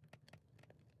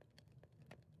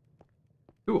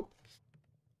 Cool.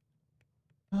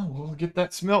 Oh, we'll get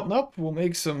that smelting up. We'll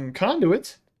make some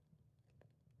conduit.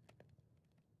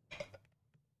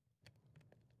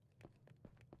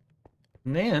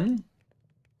 And then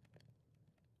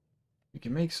we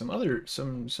can make some other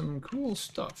some cool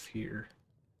stuff here.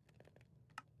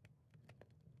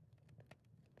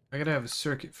 I gotta have a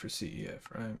circuit for CEF,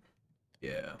 right?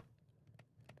 Yeah.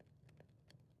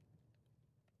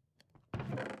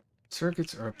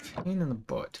 Circuits are a pain in the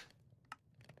butt.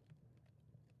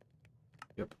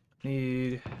 Yep.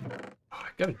 Need. Oh, I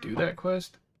gotta do that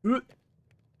quest.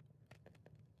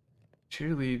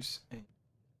 Cherry leaves.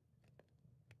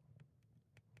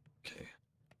 Okay.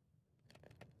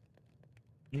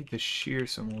 Need to shear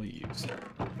some leaves.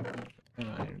 And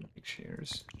iron make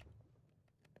shears.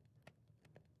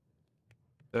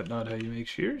 Is that not how you make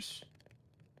shears?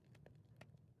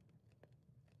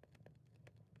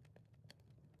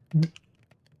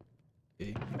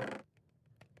 Okay.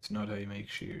 It's not how you make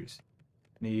shears.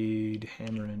 Need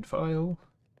hammer and file.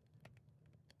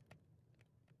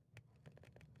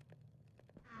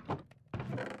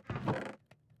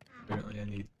 Apparently I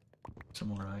need some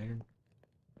more iron.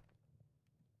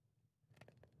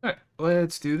 Alright,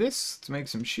 let's do this. Let's make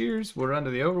some shears. We'll run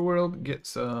to the overworld, get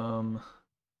some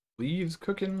leaves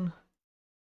cooking.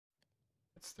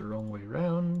 That's the wrong way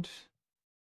around.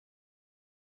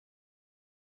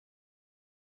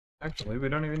 Actually, we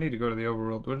don't even need to go to the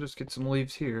overworld. We'll just get some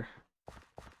leaves here.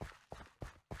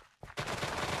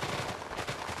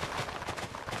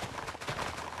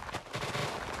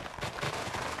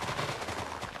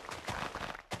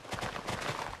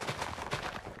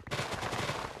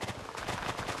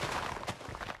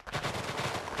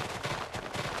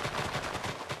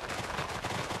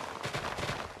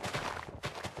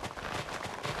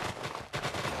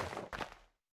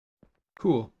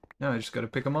 Cool. Now I just gotta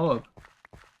pick them all up.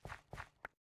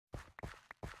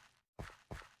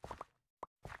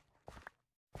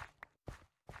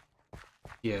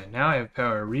 Yeah, now I have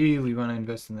power. I really want to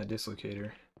invest in that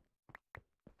dislocator.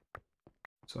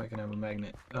 So I can have a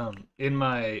magnet. In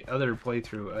my other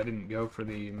playthrough, I didn't go for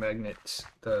the magnets,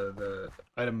 the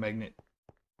item magnet,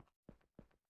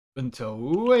 until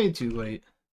way too late.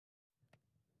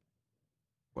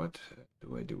 What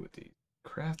do I do with these?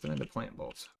 Craft them into plant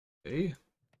balls. Okay.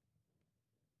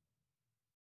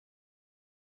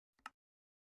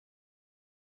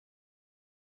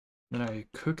 Then I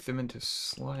cook them into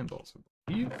slime balls,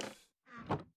 I believe.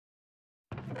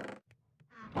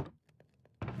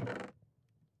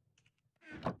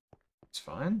 It's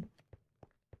fine.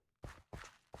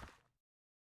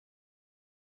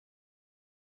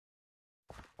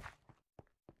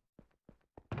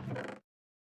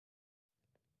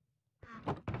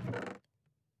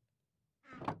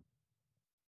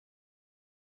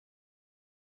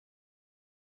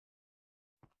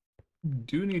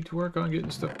 Do need to work on getting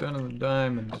stuff done in the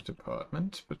diamond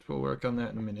department, but we'll work on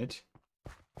that in a minute.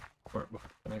 Or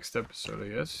the next episode, I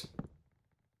guess.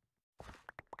 I'm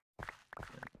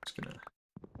just gonna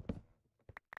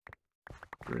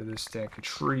get rid of this stack of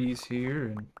trees here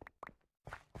and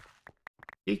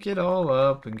kick it all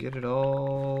up and get it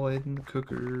all in the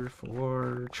cooker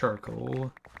for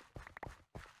charcoal.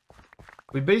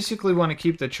 We basically want to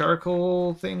keep the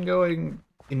charcoal thing going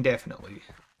indefinitely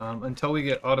until we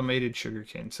get automated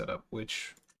sugarcane set up,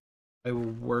 which I will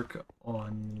work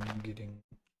on getting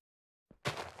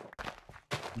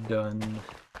done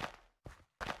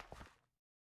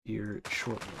here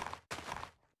shortly.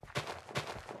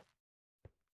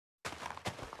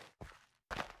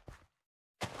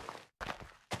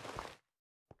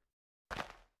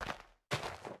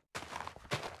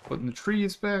 Putting the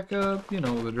trees back up, you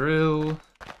know the drill.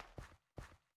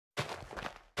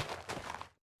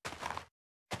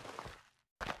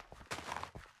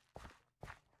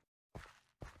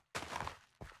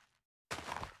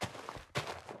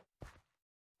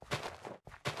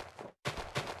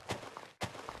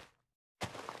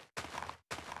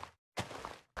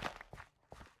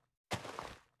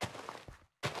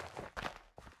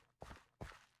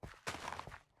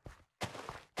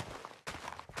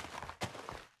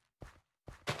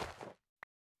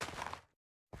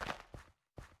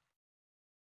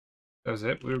 That was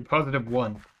it. We were positive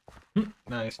 1.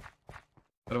 Nice.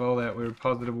 Out of all that, we were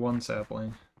positive 1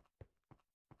 sapling.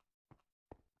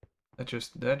 That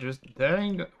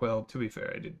ain't... Well, to be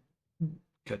fair, I did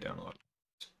cut down a lot.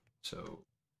 So,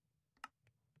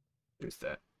 there's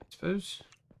that, I suppose.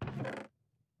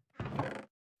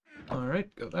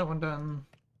 Alright, got that one done.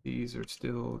 These are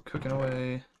still cooking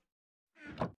away.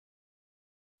 What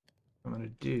I'm going to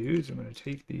do is I'm going to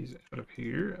take these out of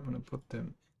here. I'm going to put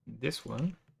them in this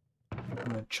one. I'm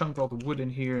going to chunk all the wood in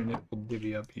here and it will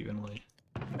divvy up evenly.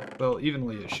 Well,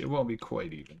 evenly-ish. It won't be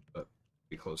quite even, but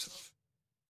be close enough.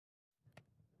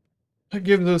 I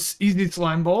give those easy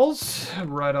slime balls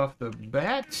right off the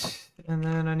bat. And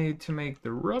then I need to make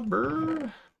the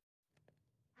rubber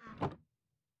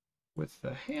with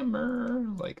the hammer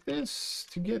like this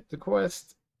to get the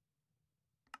quest.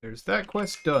 There's that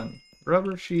quest done.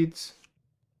 Rubber sheets.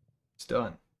 It's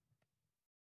done.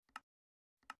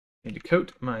 Need to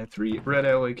coat my 3 red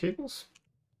alloy cables,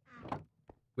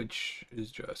 which is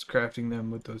just crafting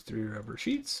them with those 3 rubber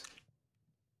sheets.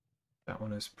 That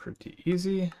one is pretty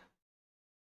easy.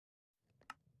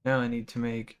 Now I need to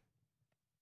make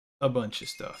a bunch of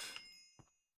stuff.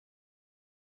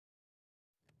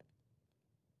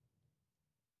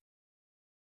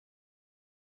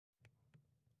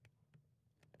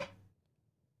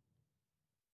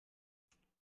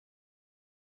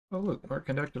 Oh look, more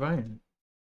conductive iron.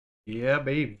 Yeah,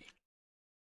 baby.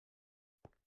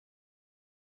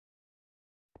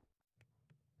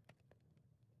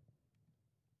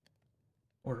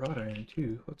 Or wrought iron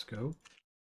too. Let's go.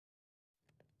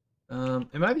 Am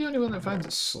I the only one that finds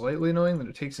it slightly annoying that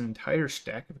it takes an entire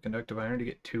stack of conductive iron to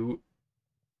get 2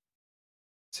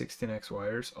 16x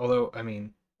wires? Although, I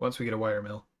mean, once we get a wire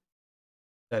mill,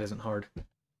 that isn't hard.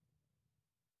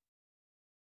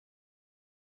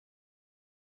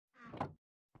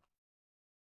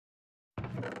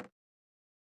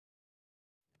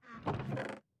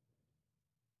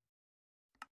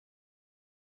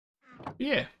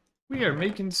 Yeah, we are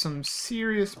making some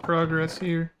serious progress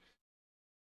here.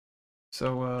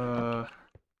 So,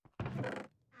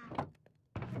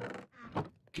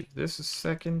 give this a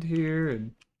second here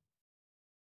and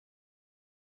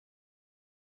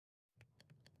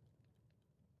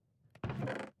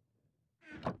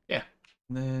yeah.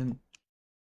 And then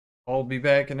I'll be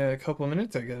back in a couple of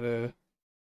minutes. I gotta...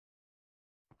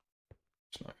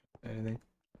 It's not anything.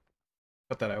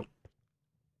 Cut that out.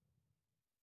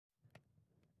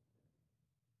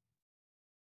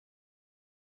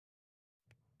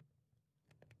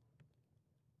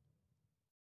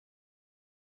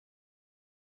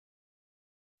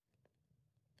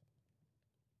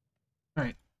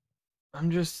 Alright.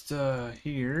 I'm just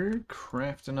here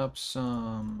crafting up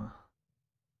some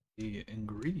the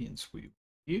ingredients we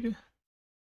need.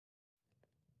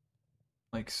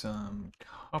 Like some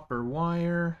copper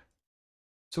wire.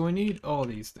 So we need all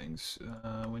these things.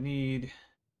 We need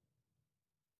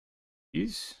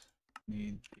these. We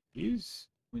need these.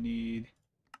 We need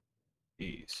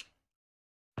these.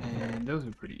 And those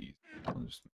are pretty easy. I'll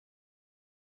just make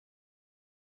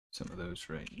some of those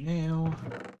right now.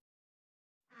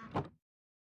 I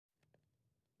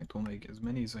think we'll make as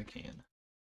many as I can.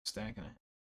 Stack and a half.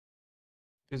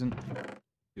 Isn't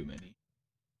too many.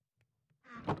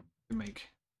 To make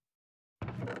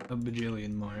a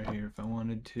bajillion more here if I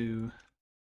wanted to.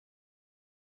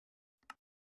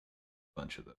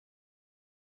 Bunch of them.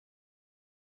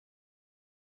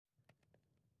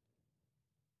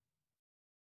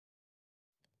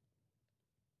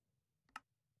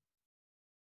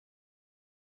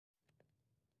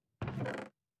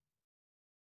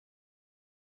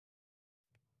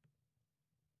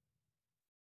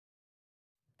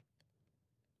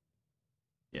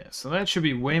 Yeah, so that should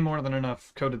be way more than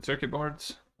enough coated circuit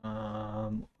boards.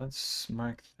 Let's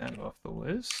mark that off the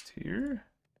list here.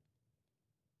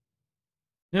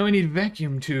 Now we need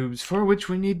vacuum tubes, for which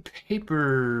we need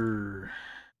paper.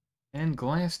 And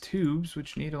glass tubes,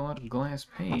 which need a lot of glass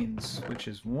panes, which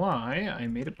is why I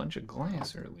made a bunch of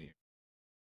glass earlier.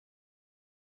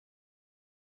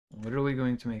 I'm literally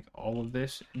going to make all of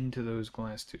this into those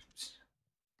glass tubes.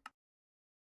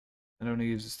 That only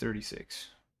gives us 36.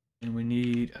 And we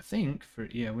need, I think,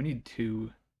 we need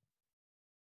two.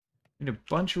 We need a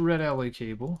bunch of red LA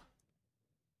cable.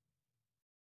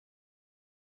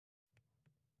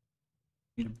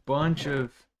 Need a bunch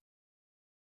of...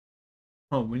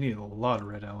 Oh, we need a lot of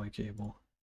red LA cable.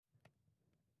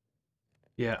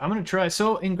 Yeah, I'm going to try...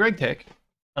 So, in Greg Tech,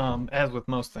 as with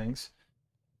most things,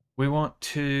 we want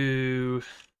to...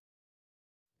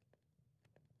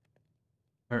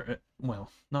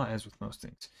 well, not as with most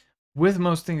things. With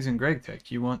most things in Greg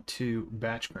Tech, you want to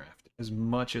batch craft as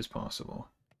much as possible.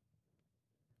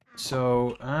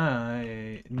 So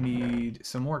I need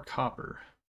some more copper.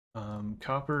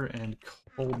 Copper and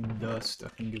coal dust, I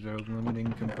think, is our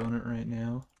limiting component right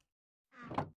now.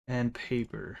 And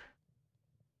paper.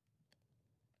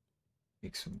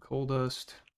 Make some coal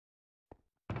dust.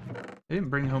 I didn't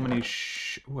bring home any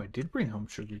oh, I did bring home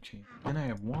sugar cane. And I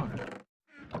have water.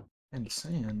 And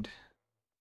sand.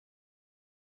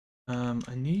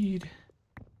 I need...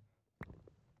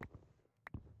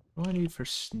 What do I need for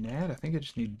SNAD? I think I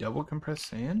just need double compressed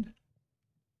sand.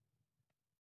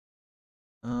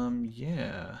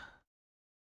 Yeah.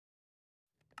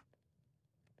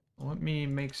 Let me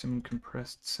make some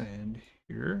compressed sand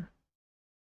here.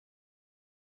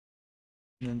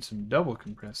 And then some double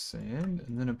compressed sand,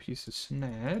 and then a piece of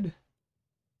SNAD.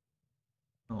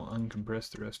 I'll uncompress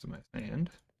the rest of my sand.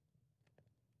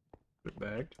 Put it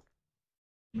back.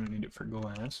 I'm gonna need it for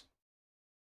glass.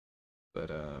 But,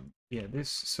 yeah,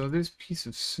 this piece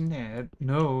of SNAD,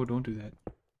 no, don't do that.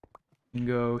 Can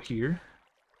go here.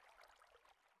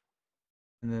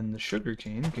 And then the sugar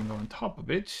cane can go on top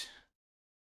of it.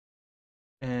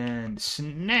 And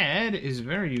SNAD is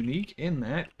very unique in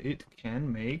that it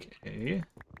can make a...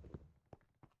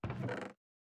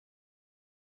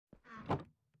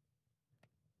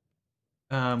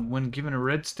 when given a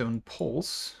redstone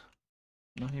pulse...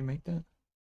 Know how you make that?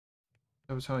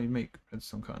 That was how you make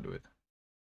redstone conduit.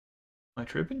 Am I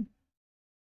tripping?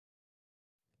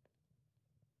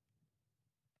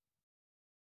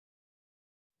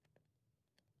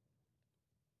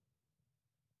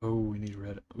 Oh, we need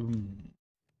red.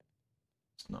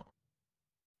 No.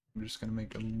 I'm just gonna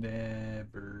make a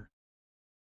lever.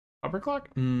 Copper clock?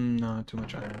 No, too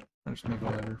much iron. I'll just make a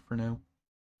lever for now.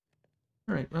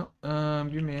 Alright, well,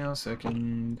 give me a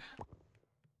second.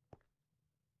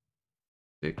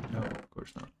 Stick? No, of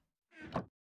course not.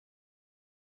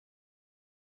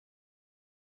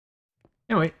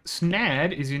 Anyway,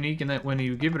 SNAD is unique in that when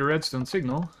you give it a redstone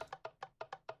signal,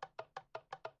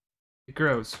 it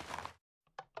grows.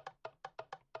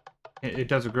 It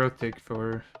does a growth tick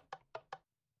for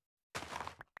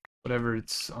whatever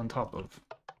it's on top of.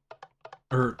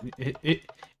 Or it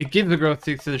gives a growth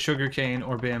tick to the sugarcane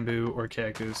or bamboo or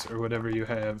cactus or whatever you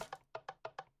have.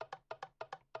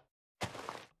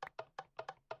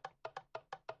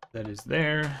 That is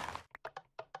there.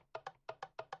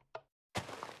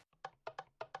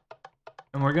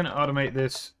 And we're going to automate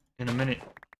this in a minute.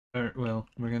 Or, well,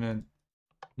 we're going to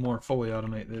more fully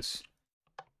automate this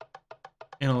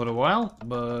in a little while,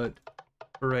 but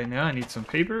for right now I need some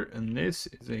paper, and this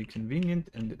is a convenient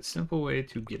and simple way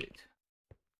to get it.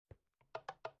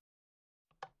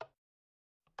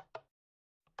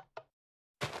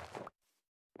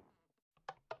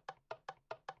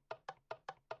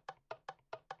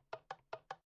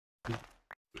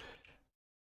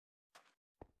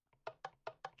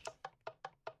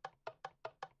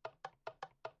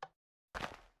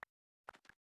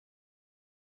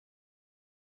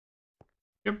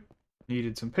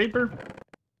 Needed some paper.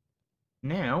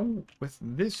 Now, with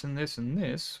this and this and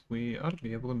this, we ought to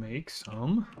be able to make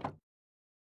some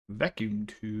vacuum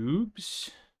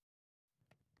tubes.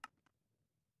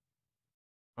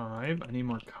 5. I need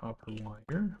more copper wire.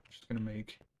 I'm just gonna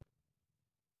make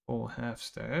a whole half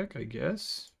stack, I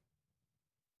guess.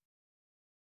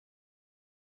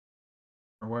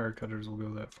 Our wire cutters will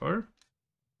go that far.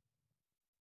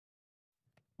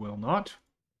 Will not.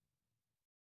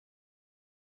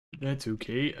 That's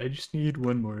okay. I just need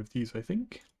one more of these, I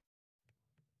think.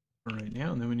 For right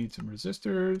now, and then we need some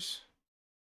resistors.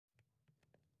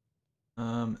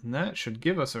 And that should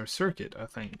give us our circuit, I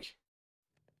think.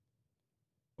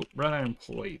 Oh, wrought iron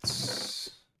plates.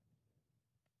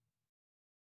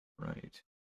 Right.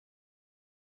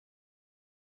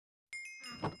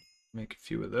 Make a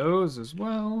few of those as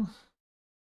well.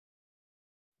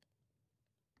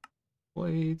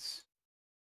 Plates.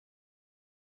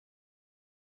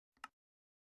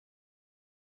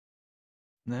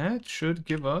 That should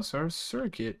give us our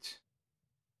circuit.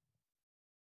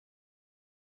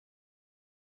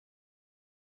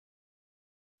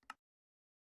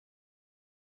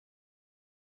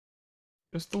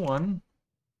 Just the one.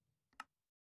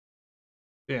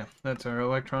 Yeah, that's our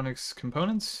electronics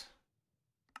components.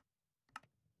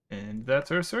 And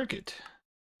that's our circuit.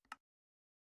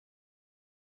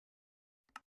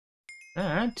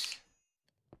 That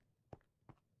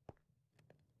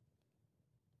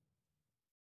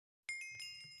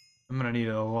I'm gonna need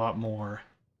a lot more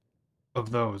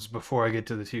of those before I get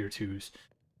to the tier 2s.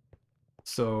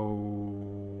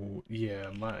 So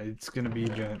yeah, it's gonna be a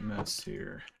giant mess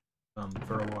here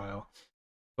for a while.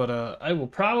 But I will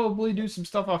probably do some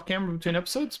stuff off camera between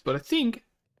episodes, but I think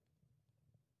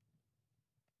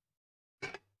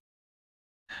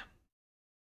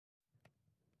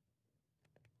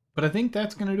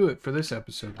that's gonna do it for this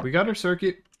episode. We got our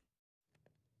circuit.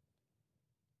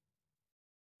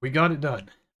 We got it done.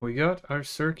 We got our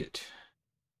circuit.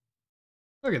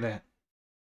 Look at that.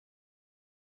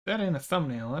 That ain't a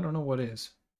thumbnail. I don't know what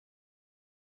is.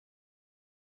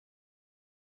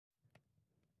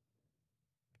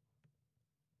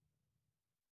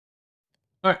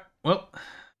 Alright, well,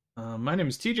 my name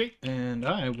is TJ, and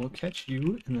I will catch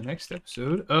you in the next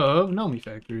episode of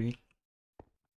Nomifactory.